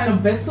some kind of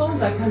vessel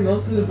that can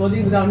go through the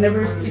body without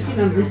never sticking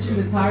and reaching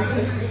the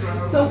target?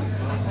 So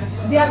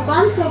the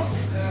advance of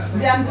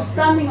the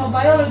understanding of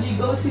biology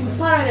goes in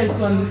parallel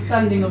to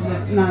understanding of the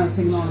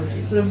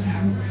nanotechnology. Sort of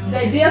the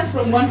ideas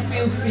from one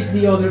field fit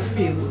the other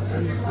field.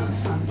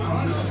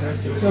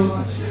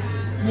 So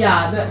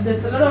yeah,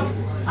 there's a lot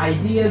of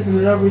ideas and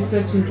a lot of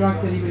research in drug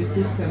delivery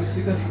systems,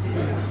 because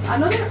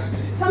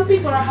some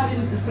people are having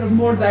a sort of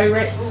more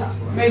direct,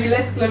 maybe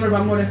less clever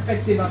but more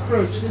effective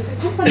approach. There's a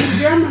company in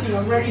Germany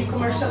already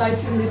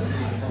commercializing these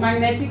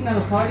magnetic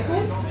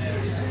nanoparticles.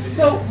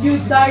 So you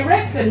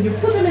direct them, you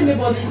put them in the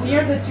body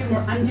near the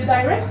tumor, and you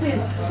direct it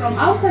from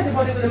outside the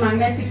body with a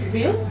magnetic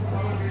field.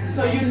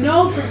 So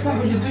for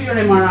example, you do your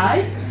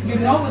MRI, you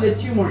know where the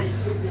tumor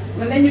is.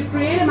 And then you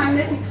create a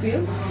magnetic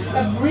field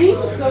that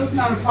brings those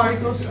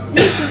nanoparticles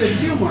into the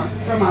tumor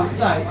from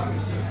outside.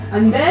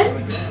 And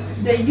then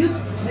they use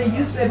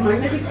the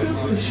magnetic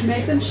field to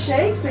make them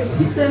shake, they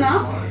heat them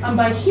up, and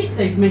by heat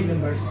they make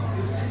them burst.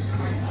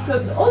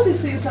 So all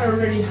these things are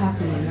already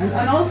happening.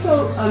 And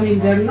also,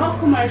 they're not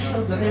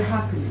commercial, but they're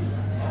happening.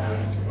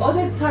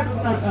 Other type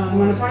of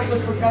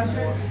nanoparticles for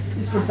cancer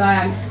is for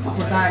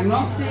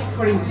diagnostic,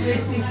 for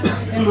increasing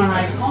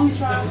MRI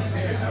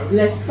contrast,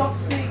 less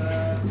toxic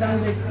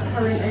than the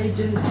current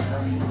agents.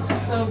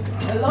 So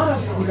a lot of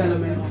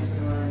developments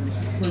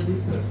for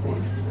this sort of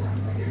thing.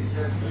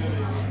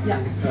 Yeah.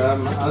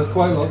 There's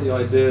quite a lot of the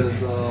ideas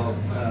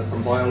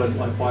from biology,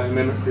 like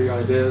biomimicry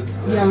ideas,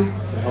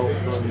 to help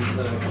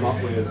come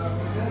up with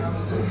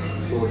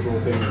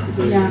plausible things to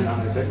do in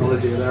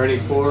nanotechnology. Are there any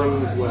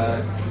forums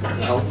where to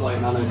help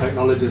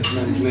nanotechnologists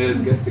and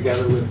engineers get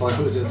together with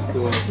biologists?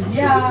 Or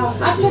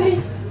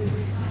actually,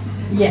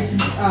 yes.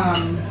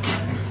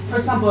 For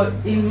example,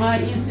 in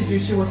my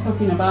institute, she was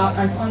talking about,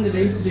 I funded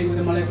the institute with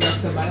a molecular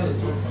cell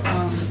biologist.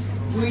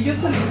 We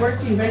usually work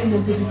in very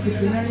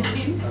multidisciplinary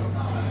teams.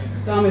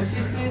 So I'm a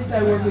physicist,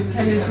 I work with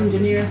chemists,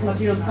 engineers,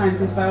 material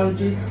scientists,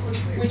 biologists,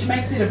 which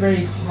makes it a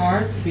very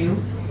hard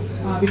field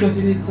because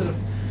you need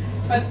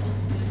but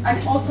And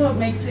it also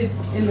makes it,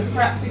 in the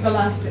practical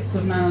aspects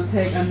of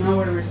nanotech and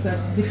our research,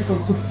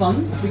 difficult to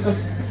fund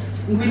because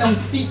we don't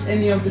fit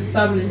any of the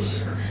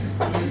established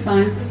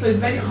sciences. So it's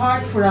very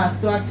hard for us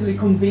to actually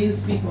convince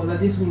people that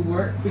this will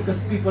work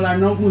because people are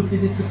not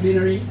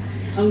multidisciplinary.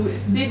 And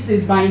this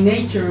is by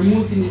nature a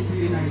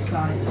multidisciplinary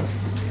science.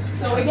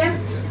 So again,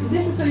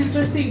 this is an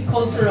interesting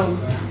cultural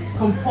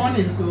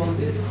component to all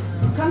this.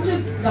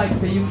 Countries like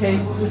the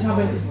UK, which have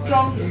a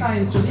strong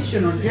science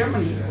tradition, or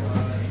Germany,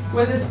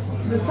 where the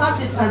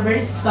subjects are very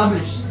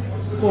established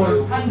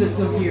for hundreds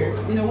of years,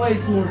 in a way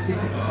it's more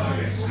difficult.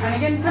 And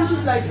again,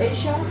 countries like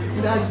Asia,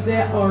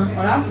 or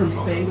I'm from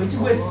Spain,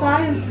 where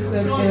science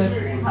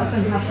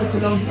doesn't have such a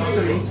long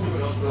history,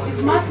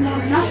 it's much more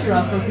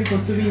natural for people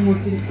to be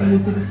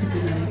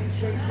multidisciplinary.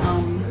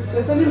 So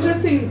it's an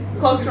interesting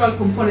cultural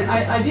component.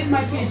 I did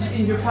my PhD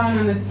in Japan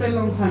and I spent a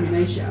long time in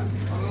Asia.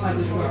 I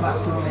just got back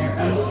from there.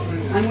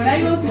 And when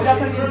I go to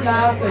Japanese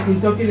labs, like in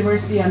Tokyo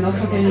University and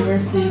Osaka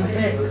University,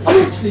 they're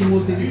hugely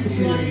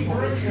multidisciplinary.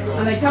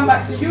 And I come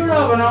back to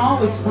Europe and I'm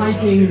always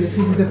fighting in the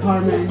physics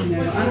department,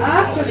 And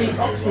actually,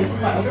 Oxford is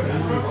quite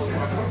open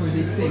for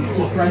these things,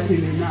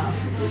 surprisingly enough.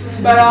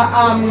 But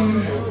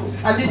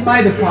at least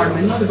my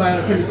department, not the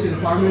biochemistry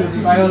department, or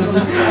the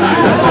biologists.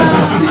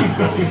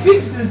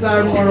 Physicists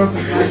are more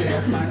open-minded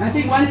as mine. I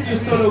think once you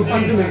swallow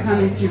quantum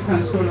mechanics, you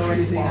can swallow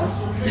anything else.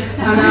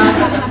 And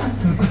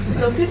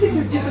so physics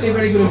is usually a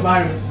very good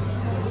environment.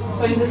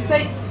 So in the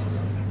States,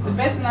 the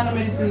best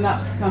nanomedicine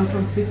labs come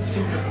from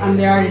physicists, and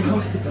they are in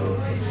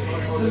hospitals.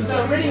 So it's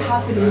already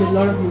happening a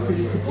lot of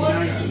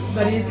multidisciplinarity.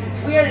 But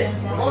we are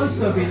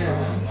also a bit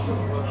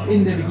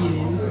in the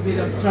beginning, it's a bit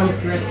of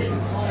transgressive.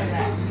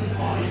 Yes.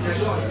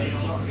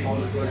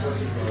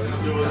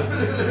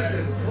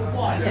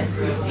 I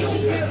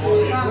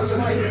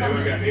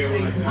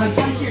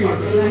can't hear you. I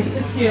can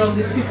just hear all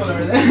these people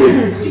over there.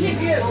 Do you think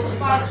the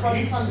balance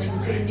from funding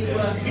between new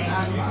work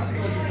and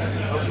toxicology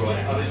studies?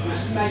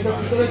 Like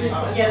toxicologist?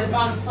 Yeah, the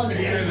balance funding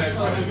between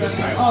toxicology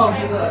versus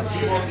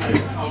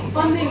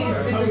funding is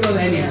difficult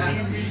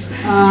anyway.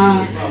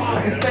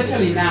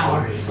 Especially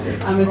now.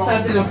 I'm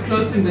starting of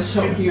closing the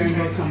shop here and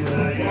go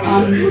somewhere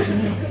else.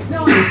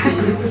 No, honestly,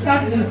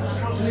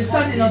 we're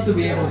starting not to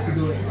be able to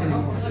do it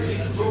anymore.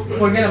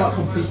 Forget about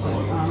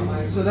competing.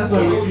 So that's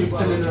why we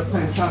spend a lot of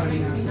time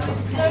traveling as well.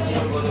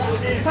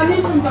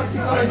 Funding from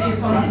toxicology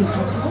is almost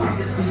impossible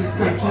in this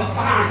country.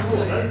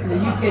 The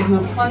UK is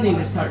not funding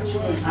research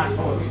at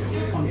all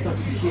on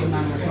toxicity of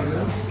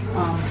nanomaterials.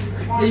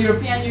 The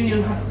European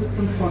Union has put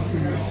some funds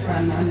in it,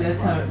 and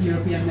there's a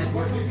European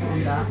networks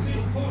on that.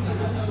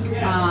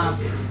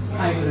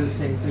 I wouldn't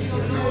say it's easy.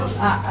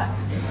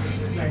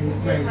 Very,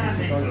 very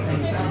difficult.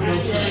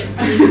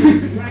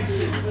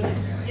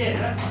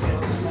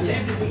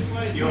 Yes.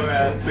 Your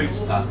boots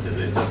plaster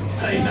that doesn't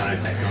say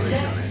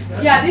nanotechnology on it.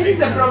 Yeah, this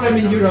is a problem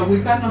in Europe.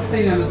 We cannot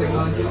say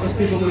nanotechnology because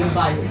people wouldn't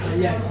buy it.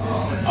 Yeah.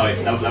 Oh,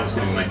 that was going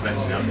to be my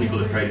question. Are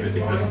people afraid of it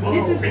because of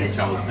what Prince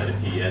Charles said a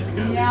few years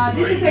ago? Yeah,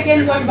 this is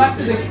again going back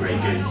to the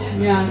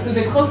to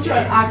the cultural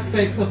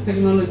aspects of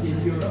technology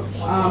in Europe.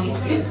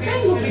 In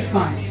Spain would be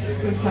fine,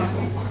 for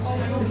example.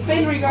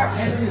 Spain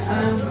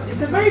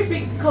it's a very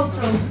big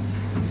cultural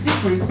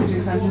difference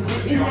between countries.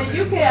 In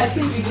the UK, I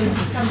think because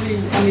this country,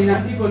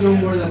 people know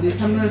more than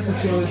this. I'm not a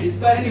sociologist,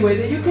 but anyway,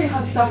 the UK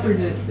has suffered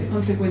the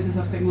consequences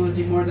of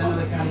technology more than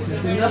other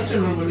countries. The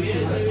Industrial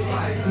Revolution was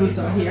roots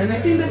are here, and I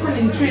think there's an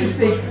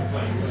intrinsic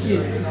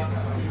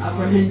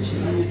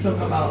apprehension when you talk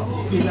about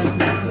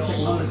developments of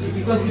technology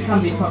because it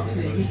can be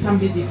toxic, it can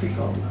be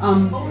difficult.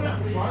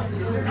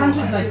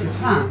 Countries like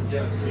Japan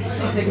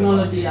see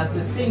technology as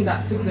the thing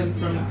that took them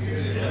from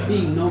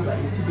being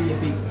nobody to be a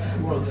big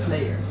world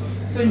player.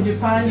 So in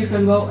Japan, you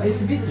can go,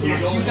 it's a bit too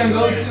much. You can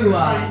go to,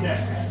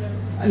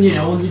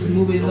 all these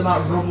movies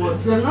about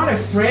robots. They're not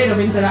afraid of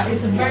interaction.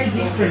 It's a very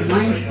different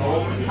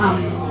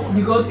mindset.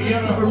 You go to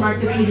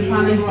supermarkets in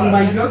Japan and you can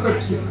buy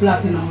yogurt with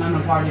platinum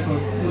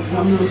nanoparticles, which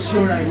I'm not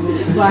sure I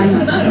will buy.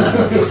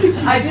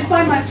 I did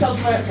buy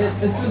myself a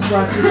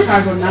toothbrush with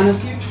carbon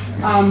nanotubes,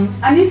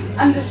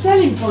 and the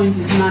selling point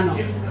is nano.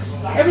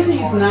 Everything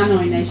is nano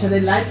in Asia.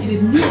 They like it.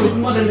 It's new, it's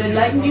modern. They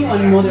like new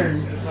and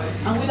modern,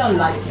 and we don't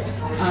like it.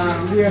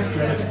 We're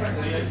afraid of it.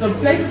 So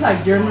places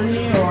like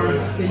Germany or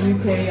the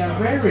UK are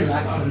very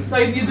reluctant. So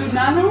if you do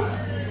nano,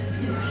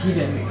 it's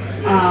hidden.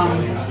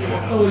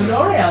 So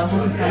L'Oreal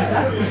has a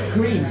fantastic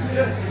cream.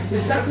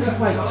 It's actually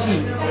quite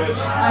cheap.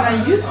 And I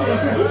used it and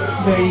said, this is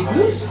very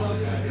good.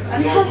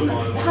 And it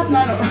has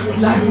nano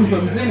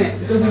liposomes in it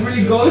because it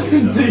really goes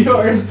into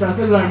your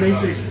extracellular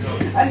matrix.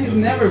 And it's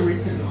never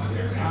written.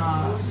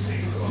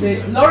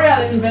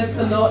 L'Oreal invests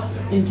a lot,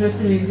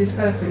 interestingly, in this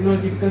kind of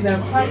technology because they're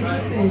quite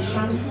interested in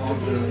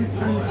shampoos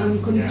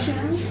and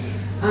conditioners.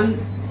 And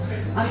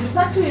it's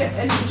actually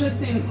an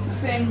interesting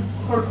thing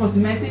for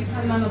cosmetics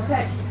and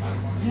nanotech.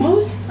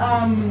 Most,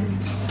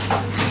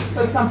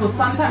 for example,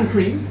 suntan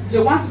creams,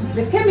 the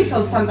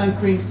chemical suntan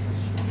creams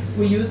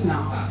we use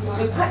now,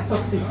 they're quite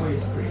toxic for your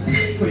skin.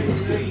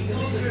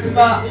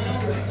 But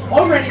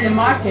already in the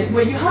market,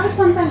 where you have a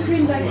suntan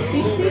cream that is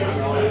 50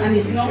 and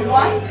it's not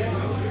white,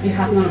 it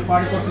has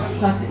nanoparticles of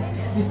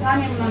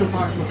titanium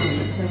nanoparticles in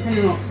it,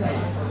 titanium oxide.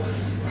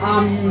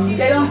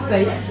 They don't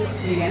say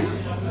it again,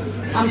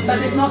 but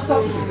it's not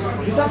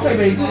toxic. It's actually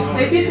very good.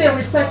 They did their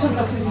research on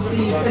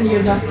toxicity 10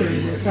 years after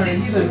they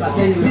started giving, but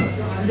anyway,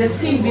 the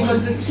skin,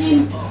 because the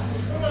skin,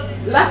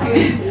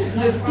 luckily,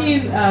 the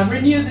skin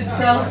renews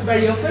itself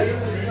very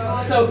often.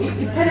 So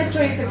it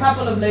penetrates a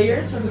couple of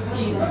layers of the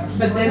skin,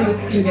 but then the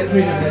skin gets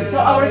rid of them. So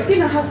our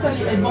skin has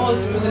totally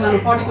evolved to the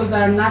nanoparticles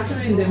that are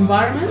naturally in the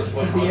environment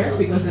of the earth,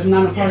 because there's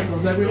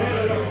nanoparticles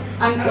everywhere,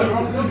 and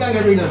we can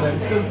get rid of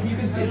them. So you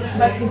can see,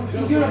 but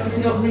in Europe it's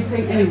not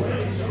retained anywhere.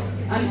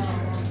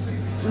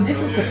 And this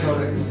is a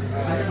problem,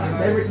 I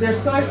find. They're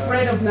so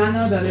afraid of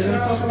nano that they don't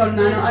talk about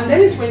nano, and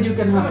then it's when you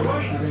can have an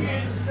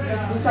accident.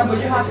 For example,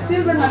 you have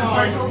silver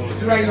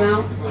nanoparticles right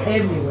now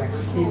everywhere.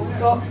 In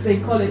socks, they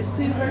call it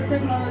silver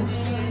technology.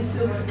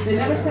 They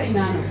never say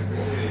nano.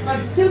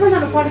 But silver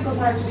nanoparticles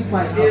are actually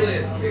quite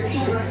toxic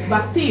to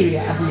bacteria,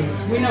 at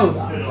least. We know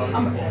that.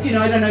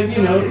 I don't know if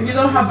you know, if you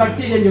don't have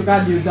bacteria in your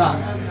gut, you're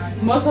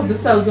done. Most of the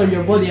cells of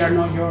your body are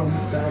not your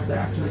own cells, they're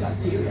actually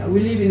bacteria.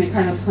 We live in a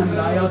kind of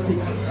symbiotic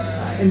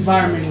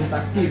environment with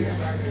bacteria.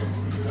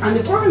 And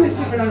the problem with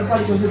silver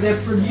nanoparticles is that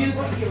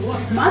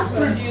they're mass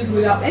produced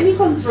without any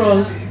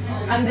control.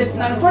 And the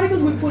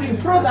nanoparticles we put in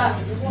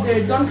products,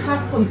 they don't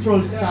have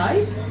controlled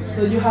size.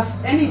 So you have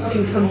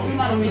anything from 2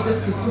 nanometers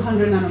to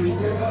 200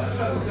 nanometers.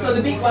 So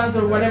the big ones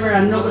or whatever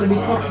are not going to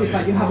be toxic,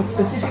 but you have a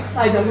specific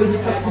size that will be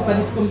toxic, but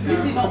it's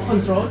completely not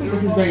controlled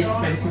because it's very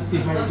expensive,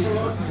 it's very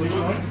difficult to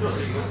control.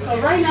 So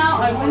right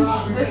now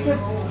there's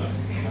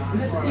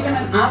even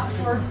an app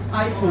for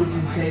iPhones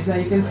these days that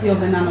you can see all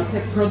the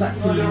nanotech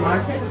products in the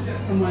market.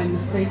 Someone in the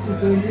States is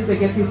doing this, they're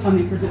getting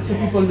funding for this so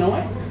people know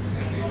it.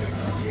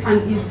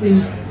 And it's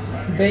in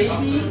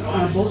baby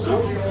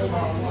bottles,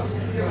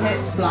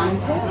 pets,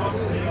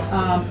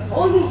 blankets,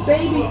 all these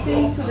baby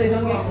things so they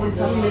don't get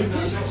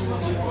contaminated.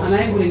 And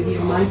I wouldn't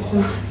give my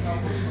son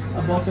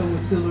a bottle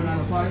with silver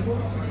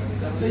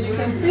nanoparticles. So you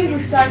can see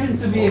it's starting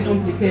to be a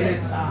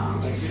complicated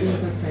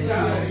interface with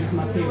all these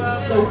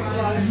materials. So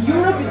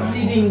Europe is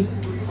leading,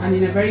 and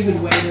in a very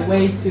good way, the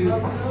way to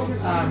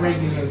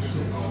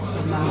regulations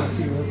of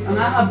nanomaterials. And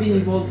I have been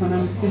involved, and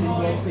I'm still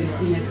involved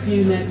in a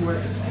few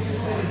networks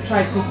to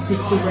try to speak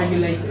to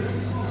regulators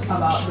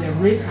about their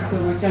risks, so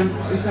we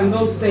can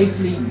go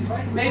safely,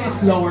 maybe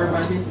slower,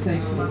 but at least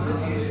safely.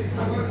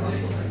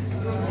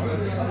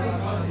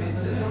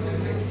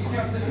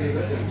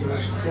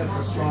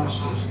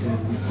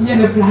 Yeah,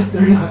 the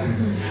plaster.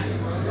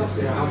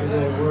 How do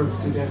they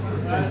work to get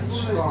the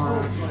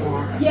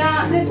scar?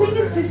 Yeah, the thing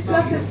is, these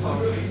plasters,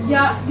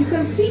 you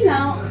can see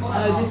now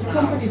this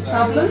company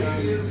Sablon,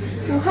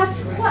 who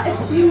has quite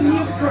a few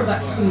new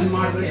products in the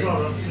market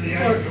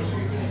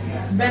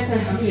for better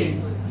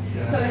healing.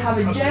 So they have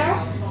a gel,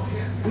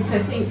 which I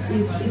think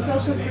is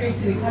also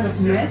creating a kind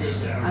of mesh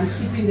and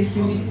keeping the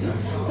humidity.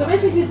 So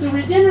basically, to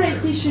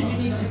regenerate tissue, you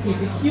need to keep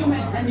it humid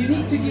and you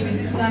need to give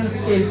it this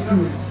nanoscale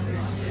cruise.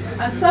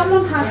 And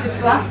someone has the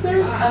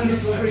plasters and the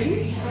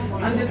springs,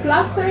 and the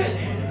plaster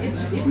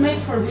is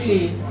made for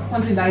really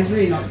something that is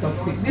really not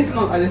toxic. This is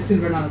not like the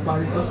silver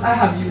nanoparticles. I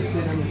have used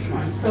it and it's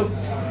fine. So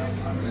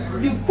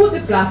you put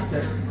the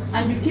plaster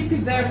and you keep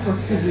it there for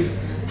 2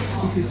 weeks.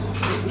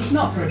 It's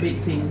not for a big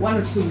thing, 1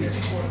 or 2 weeks.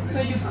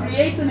 So you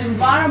create an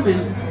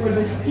environment for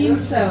the skin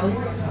cells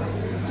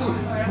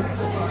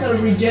to sort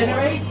of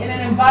regenerate in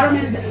an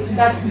environment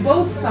that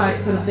both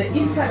sides, sort of the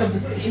inside of the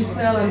skin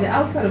cell and the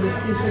outside of the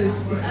skin cell is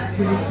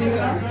pretty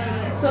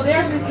similar. So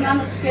there's this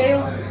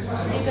nanoscale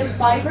little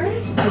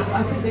fibers,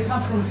 I think they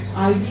come from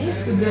algae,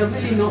 so they're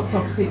really not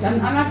toxic.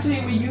 And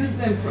actually we use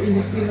them in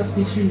the field of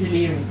tissue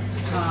engineering.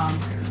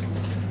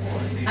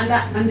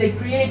 And they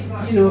create,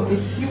 a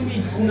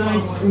humid,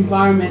 nice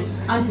environment,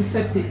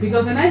 antiseptic.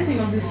 Because the nice thing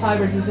of these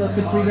fibers is that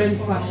they prevent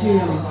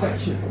bacterial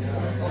infection.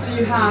 So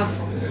you have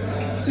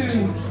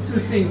two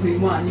things in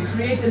one. You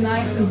create a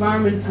nice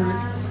environment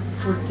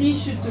for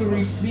tissue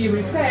to be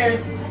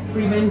repaired,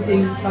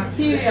 preventing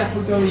bacteria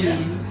from going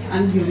in,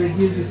 and you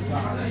reduce the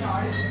scar.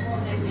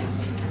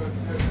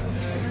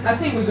 I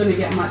think we're going to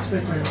get much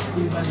better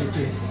in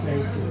bandages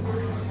very soon.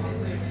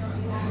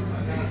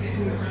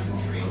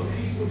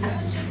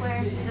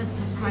 Where does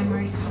the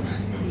primary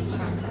toxicity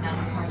from the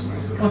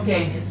nanoparticles come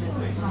Okay. from? Is it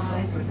the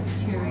size or the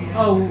material?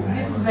 Oh,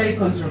 this is very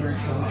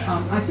controversial.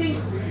 I think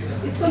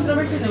it's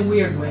controversial in a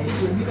weird way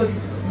because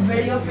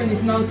very often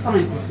it's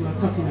non-scientists who are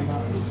talking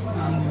about this.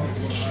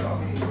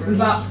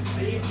 But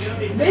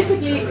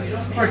basically,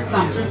 for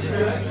example,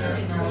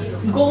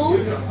 gold,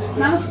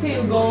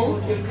 nanoscale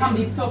gold can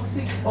be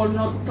toxic or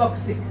not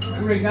toxic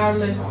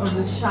regardless of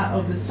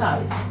the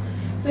size.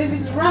 So if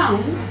it's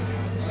round,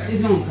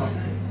 it's non-toxic.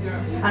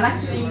 And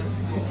actually,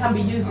 it can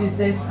be used these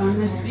days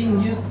and has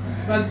been used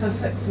rather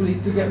successfully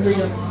to get rid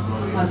of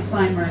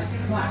Alzheimer's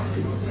plaques.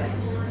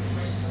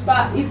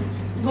 But if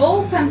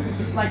gold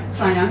is like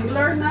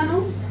triangular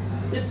nano,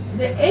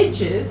 the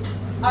edges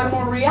are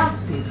more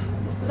reactive.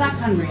 So that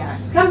can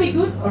react. Can be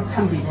good or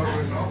can be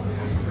bad.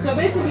 So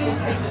basically, it's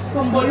a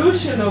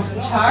convolution of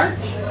charge,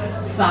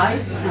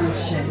 size, and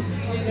shape.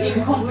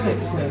 in complex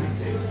ways.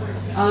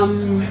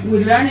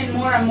 We're learning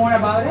more and more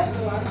about it,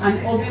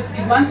 and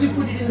obviously once you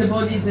put it in the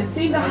body, the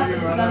thing that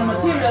happens to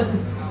nanomaterials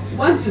is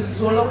once you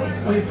swallow it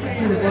or you put it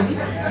in the body,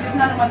 these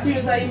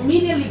nanomaterials are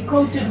immediately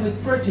coated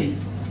with protein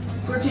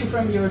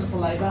from your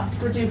saliva,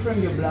 protein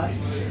from your blood,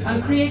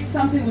 and create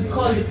something we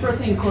call the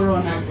protein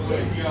corona,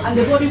 and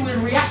the body will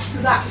react to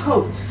that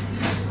coat.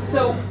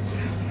 So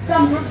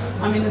some groups,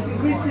 there's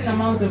increasing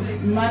amount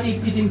of money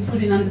being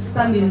put in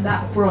understanding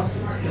that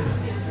process. So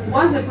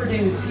once the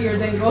protein is here,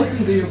 then goes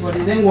into your body,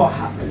 then what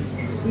happens?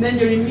 And then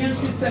your immune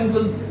system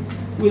will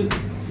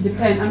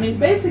depend.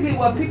 Basically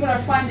what people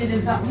are finding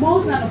is that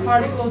most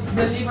nanoparticles,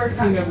 the liver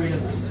can get rid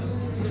of them.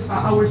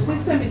 Our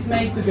system is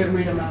made to get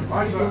rid of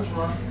nanoparticles,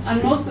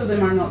 and most of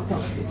them are not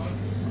toxic.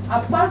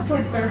 Apart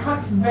from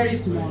perhaps very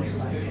small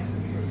sizes,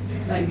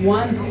 like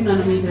 1-2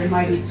 nanometer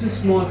might be too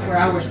small for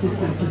our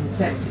system to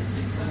detect it.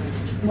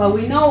 What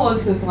we know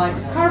also is like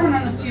carbon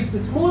nanotubes,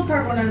 small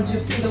carbon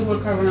nanotubes, single-wall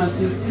carbon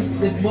nanotubes, since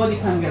the body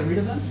can get rid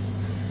of them,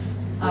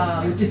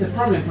 which is a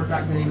problem for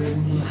drug delivery.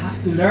 We will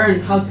have to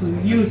learn how to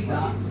use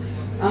that.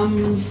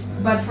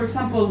 But for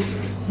example,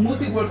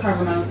 multi-wall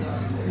carbon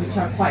nanotubes, which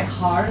are quite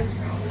hard,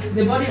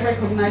 the body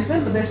recognizes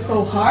them, but they're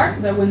so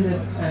hard that when the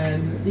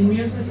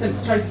immune system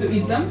tries to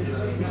eat them,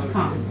 it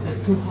can't.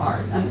 They're too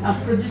hard,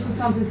 and produces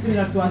something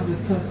similar to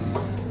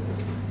asbestosis.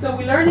 So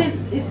we learn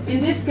in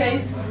this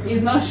case,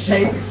 is not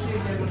shape,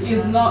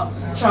 is not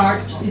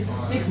charge, is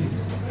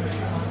stiffness.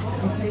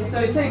 Okay, so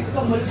it's a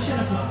convolution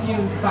of a few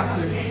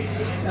factors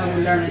that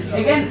we learn.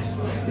 Again,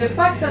 the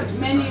fact that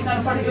many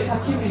nanoparticles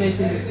accumulate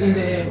in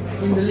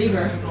the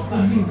liver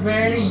would be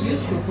very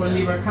useful for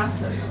liver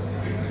cancer.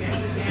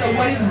 So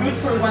what is good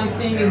for one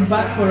thing is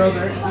bad for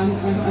other,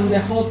 and the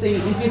whole thing,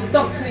 if it's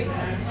toxic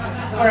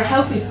for a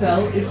healthy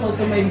cell, it's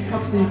also maybe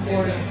toxic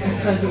for a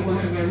cell you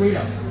want to get rid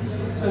of.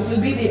 So it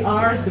will be the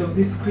art of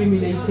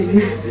discriminating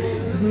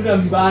good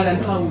and bad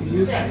and how we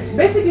use it.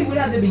 Basically, we're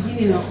at the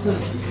beginning of sort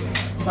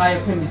of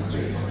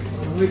biochemistry.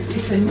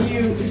 It's a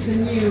new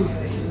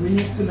thing. We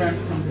need to learn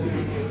from the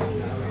beginning.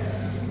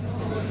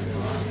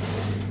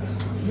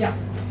 Yeah.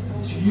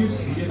 Do you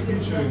see a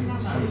future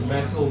in sort of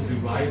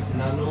metal-derived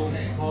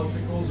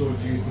nanoparticles, or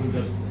do you think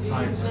that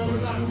science is going to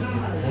go to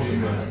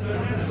polymers?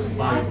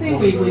 I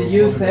think we will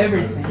use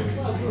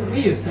everything. We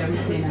use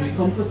everything, in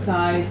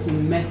composites,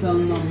 in metal,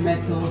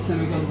 non-metal,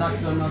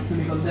 semiconductor, not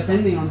semiconductor,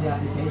 depending on the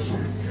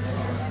application.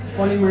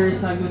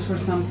 Polymers are good for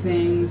some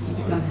things, you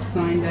can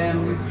design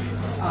them.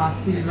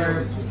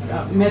 Silver,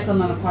 metal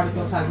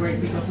nanoparticles are great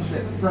because of the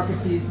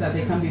properties that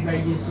they can be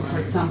very useful, for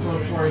example,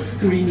 for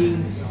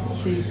screening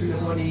things in the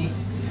body.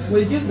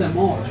 We'll use them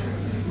all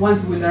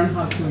once we learn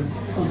how to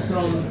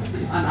control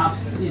and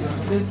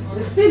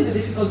still the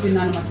difficulty in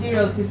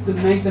nanomaterials is to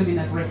make them in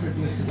a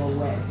reproducible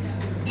way.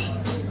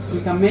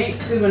 We can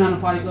make silver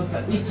nanoparticles,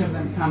 but each of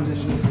them comes in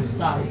a different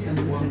size and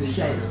different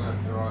shape.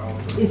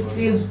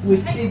 We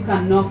still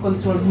cannot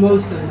control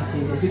most of the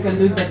materials. You can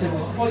do it better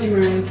with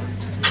polymers.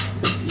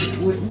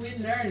 We're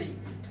learning,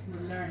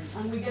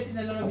 and we're getting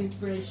a lot of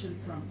inspiration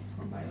from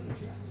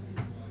biology.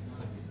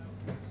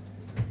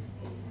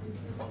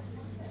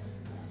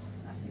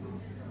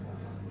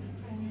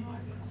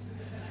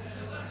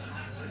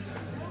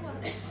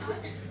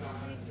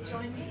 Please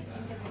join me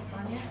in giving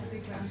Sonia a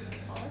big round of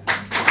applause.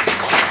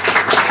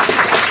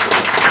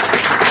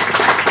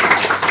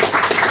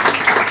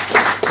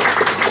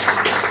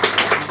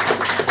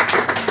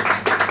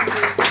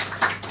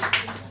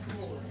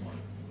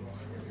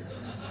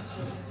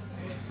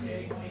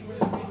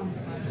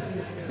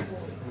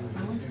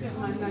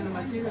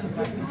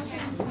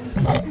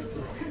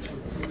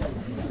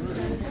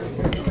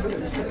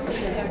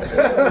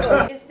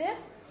 Is this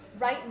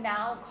right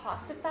now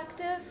cost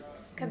effective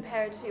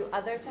compared to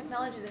other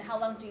technologies, and how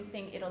long do you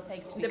think it'll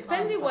take to become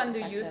Depending what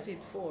you cost-effective? use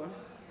it for,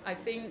 I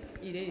think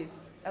it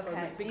is.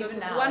 Okay, because even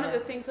now, one of the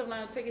things of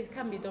nanotech, it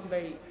can be done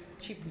very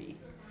cheaply,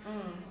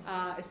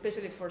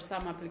 especially for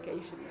some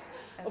applications.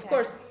 Okay. Of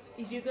course,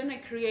 if you're going to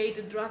create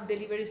a drug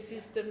delivery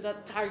system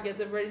that targets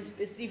a very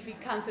specific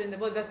cancer in the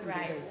body, that's going to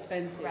be very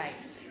expensive. Right.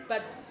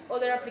 But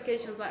other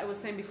applications, like I was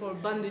saying before,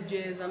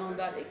 bandages and all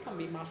that, it can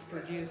be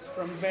mass-produced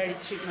from very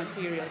cheap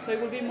materials. So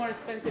it will be more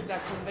expensive than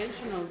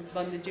conventional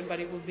bandaging, but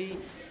it will be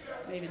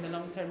maybe in the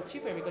long term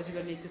cheaper because you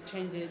don't need to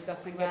change it, it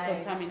doesn't get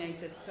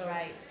contaminated. So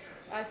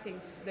I think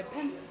it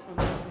depends on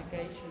the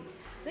application.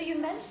 So you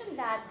mentioned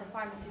that the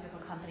pharmaceutical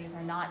companies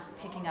are not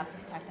picking up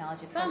this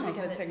technology Some of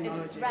because the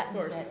technology, it threatens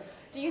of course. it.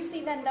 Do you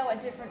see then, though, a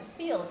different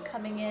field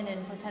coming in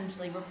and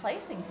potentially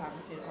replacing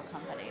pharmaceutical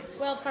companies?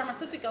 Well,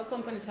 pharmaceutical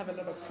companies have a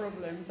lot of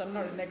problems. I'm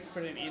not an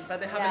expert in it, but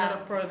they have a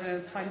lot of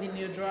problems finding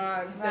new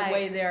drugs. The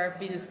way they are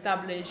being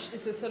established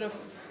is a sort of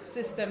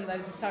system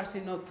that is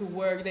starting not to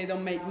work. They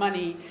don't make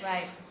money.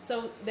 Right.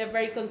 So they're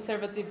very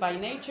conservative by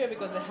nature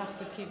because they have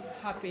to keep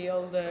happy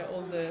all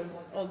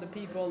the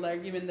people that are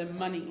giving them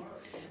money.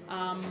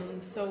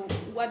 So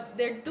what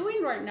they're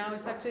doing right now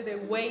is actually they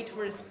wait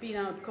for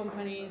spin-out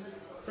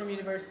companies from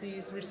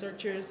universities,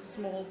 researchers,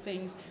 small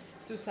things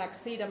to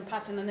succeed and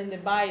patent, and then they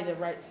buy the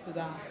rights to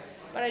that.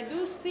 But I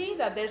do see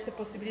that there's a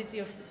possibility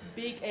of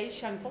big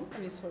Asian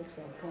companies, for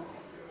example.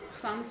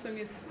 Samsung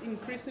is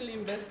increasingly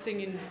investing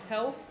in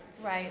health.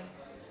 Right.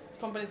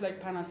 Companies like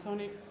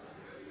Panasonic.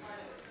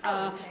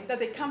 Okay. That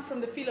they come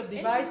from the field of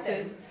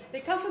devices.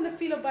 They come from the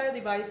field of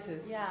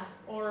biodevices. Yeah.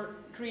 Or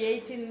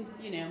creating,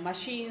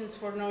 machines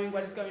for knowing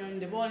what is going on in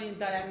the body,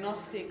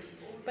 diagnostics.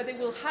 But they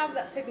will have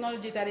that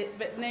technology that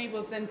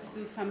enables them to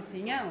do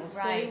something else.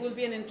 Right. So it will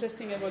be an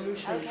interesting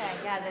evolution. Okay,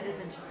 yeah, that is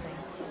interesting.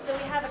 So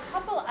we have a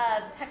couple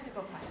of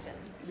technical questions.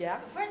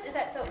 Yeah. First is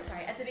that,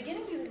 at the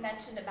beginning you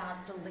mentioned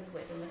about the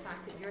liquid and the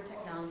fact that your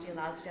technology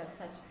allows you to have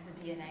the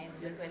DNA in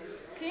the liquid.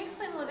 Can you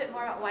explain a little bit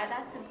more about why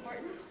that's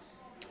important?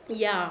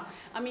 Yeah,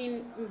 I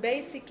mean,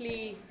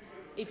 basically,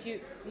 the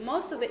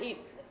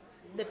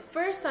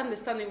first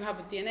understanding we have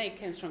of DNA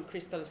comes from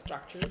crystal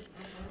structures,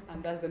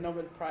 and that's the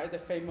Nobel Prize, the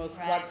famous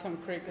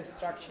Watson-Crick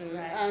structure.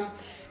 Right.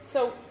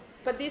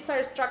 But these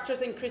are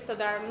structures in crystal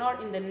that are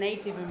not in the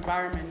native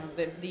environment of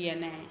the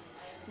DNA.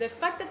 The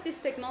fact that these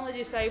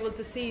technologies are able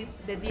to see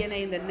the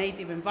DNA in the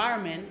native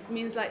environment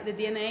means like the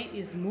DNA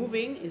is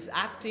moving, is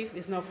active,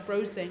 is not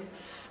frozen,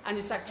 and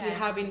it's actually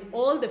having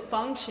all the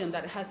function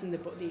that it has in the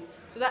body.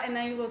 So that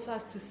enables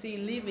us to see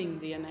living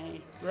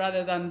DNA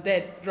rather than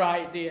dead,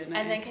 dry DNA.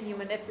 And then can you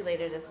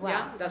manipulate it as well?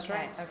 Yeah, that's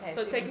right. Okay.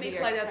 So techniques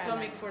like the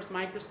atomic force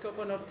microscope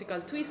and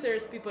optical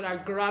tweezers, people are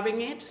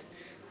grabbing it,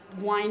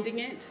 winding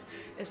it,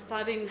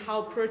 studying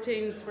how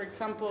proteins, for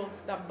example,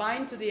 that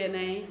bind to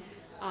DNA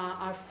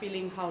are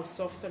feeling how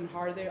soft and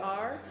hard they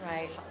are,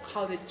 right?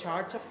 How the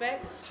charge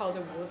affects, how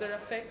the water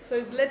affects. So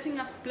it's letting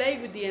us play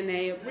with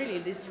DNA, really,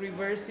 this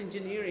reverse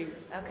engineering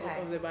of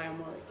the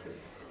biomolecule.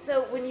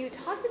 So when you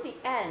talked at the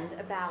end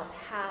about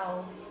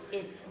how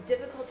it's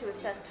difficult to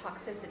assess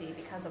toxicity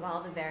because of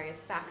all the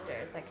various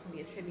factors that can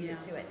be attributed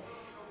to it,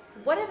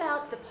 what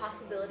about the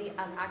possibility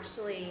of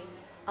actually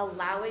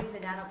allowing the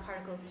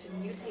nanoparticles to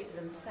mutate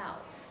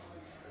themselves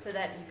so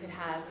that you could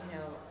have,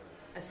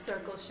 a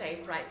circle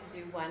shape, right, to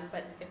do one,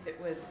 but if it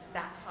was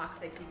that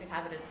toxic, you could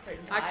have it at a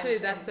certain time. Actually,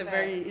 that's a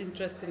very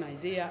interesting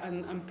idea,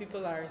 and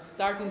people are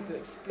starting to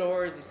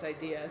explore these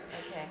ideas.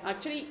 Okay.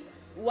 Actually,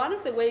 one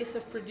of the ways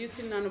of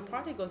producing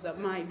nanoparticles that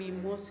might be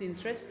most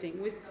interesting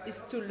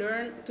is to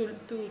learn, to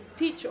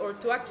teach or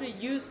to actually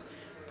use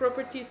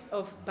properties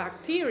of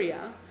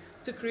bacteria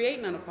to create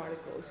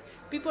nanoparticles.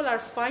 People are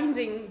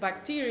finding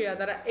bacteria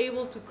that are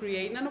able to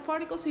create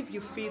nanoparticles if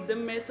you feed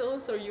them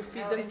metals or you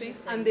feed them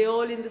things, and they're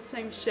all in the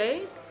same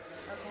shape.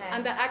 Okay.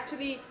 And that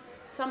actually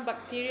some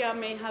bacteria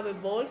may have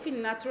evolved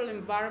in natural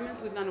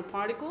environments with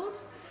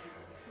nanoparticles,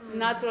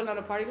 natural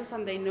nanoparticles,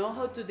 and they know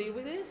how to deal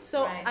with it.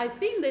 So I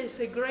think there's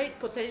a great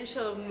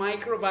potential of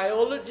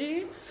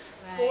microbiology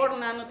for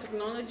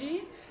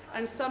nanotechnology,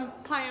 and some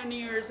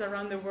pioneers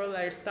around the world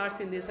are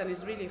starting this, and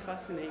it's really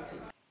fascinating.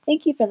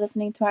 Thank you for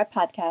listening to our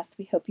podcast.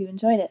 We hope you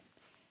enjoyed it.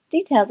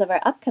 Details of our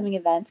upcoming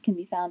events can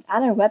be found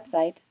at our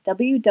website,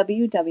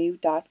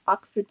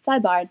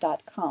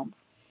 www.oxfordscibar.com.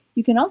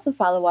 You can also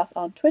follow us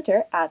on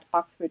Twitter at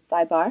Oxford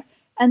SciBar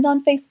and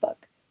on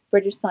Facebook,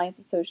 British Science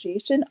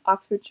Association,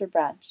 Oxfordshire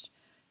Branch.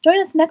 Join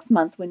us next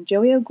month when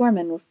Joey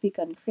O'Gorman will speak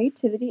on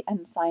creativity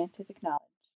and scientific knowledge.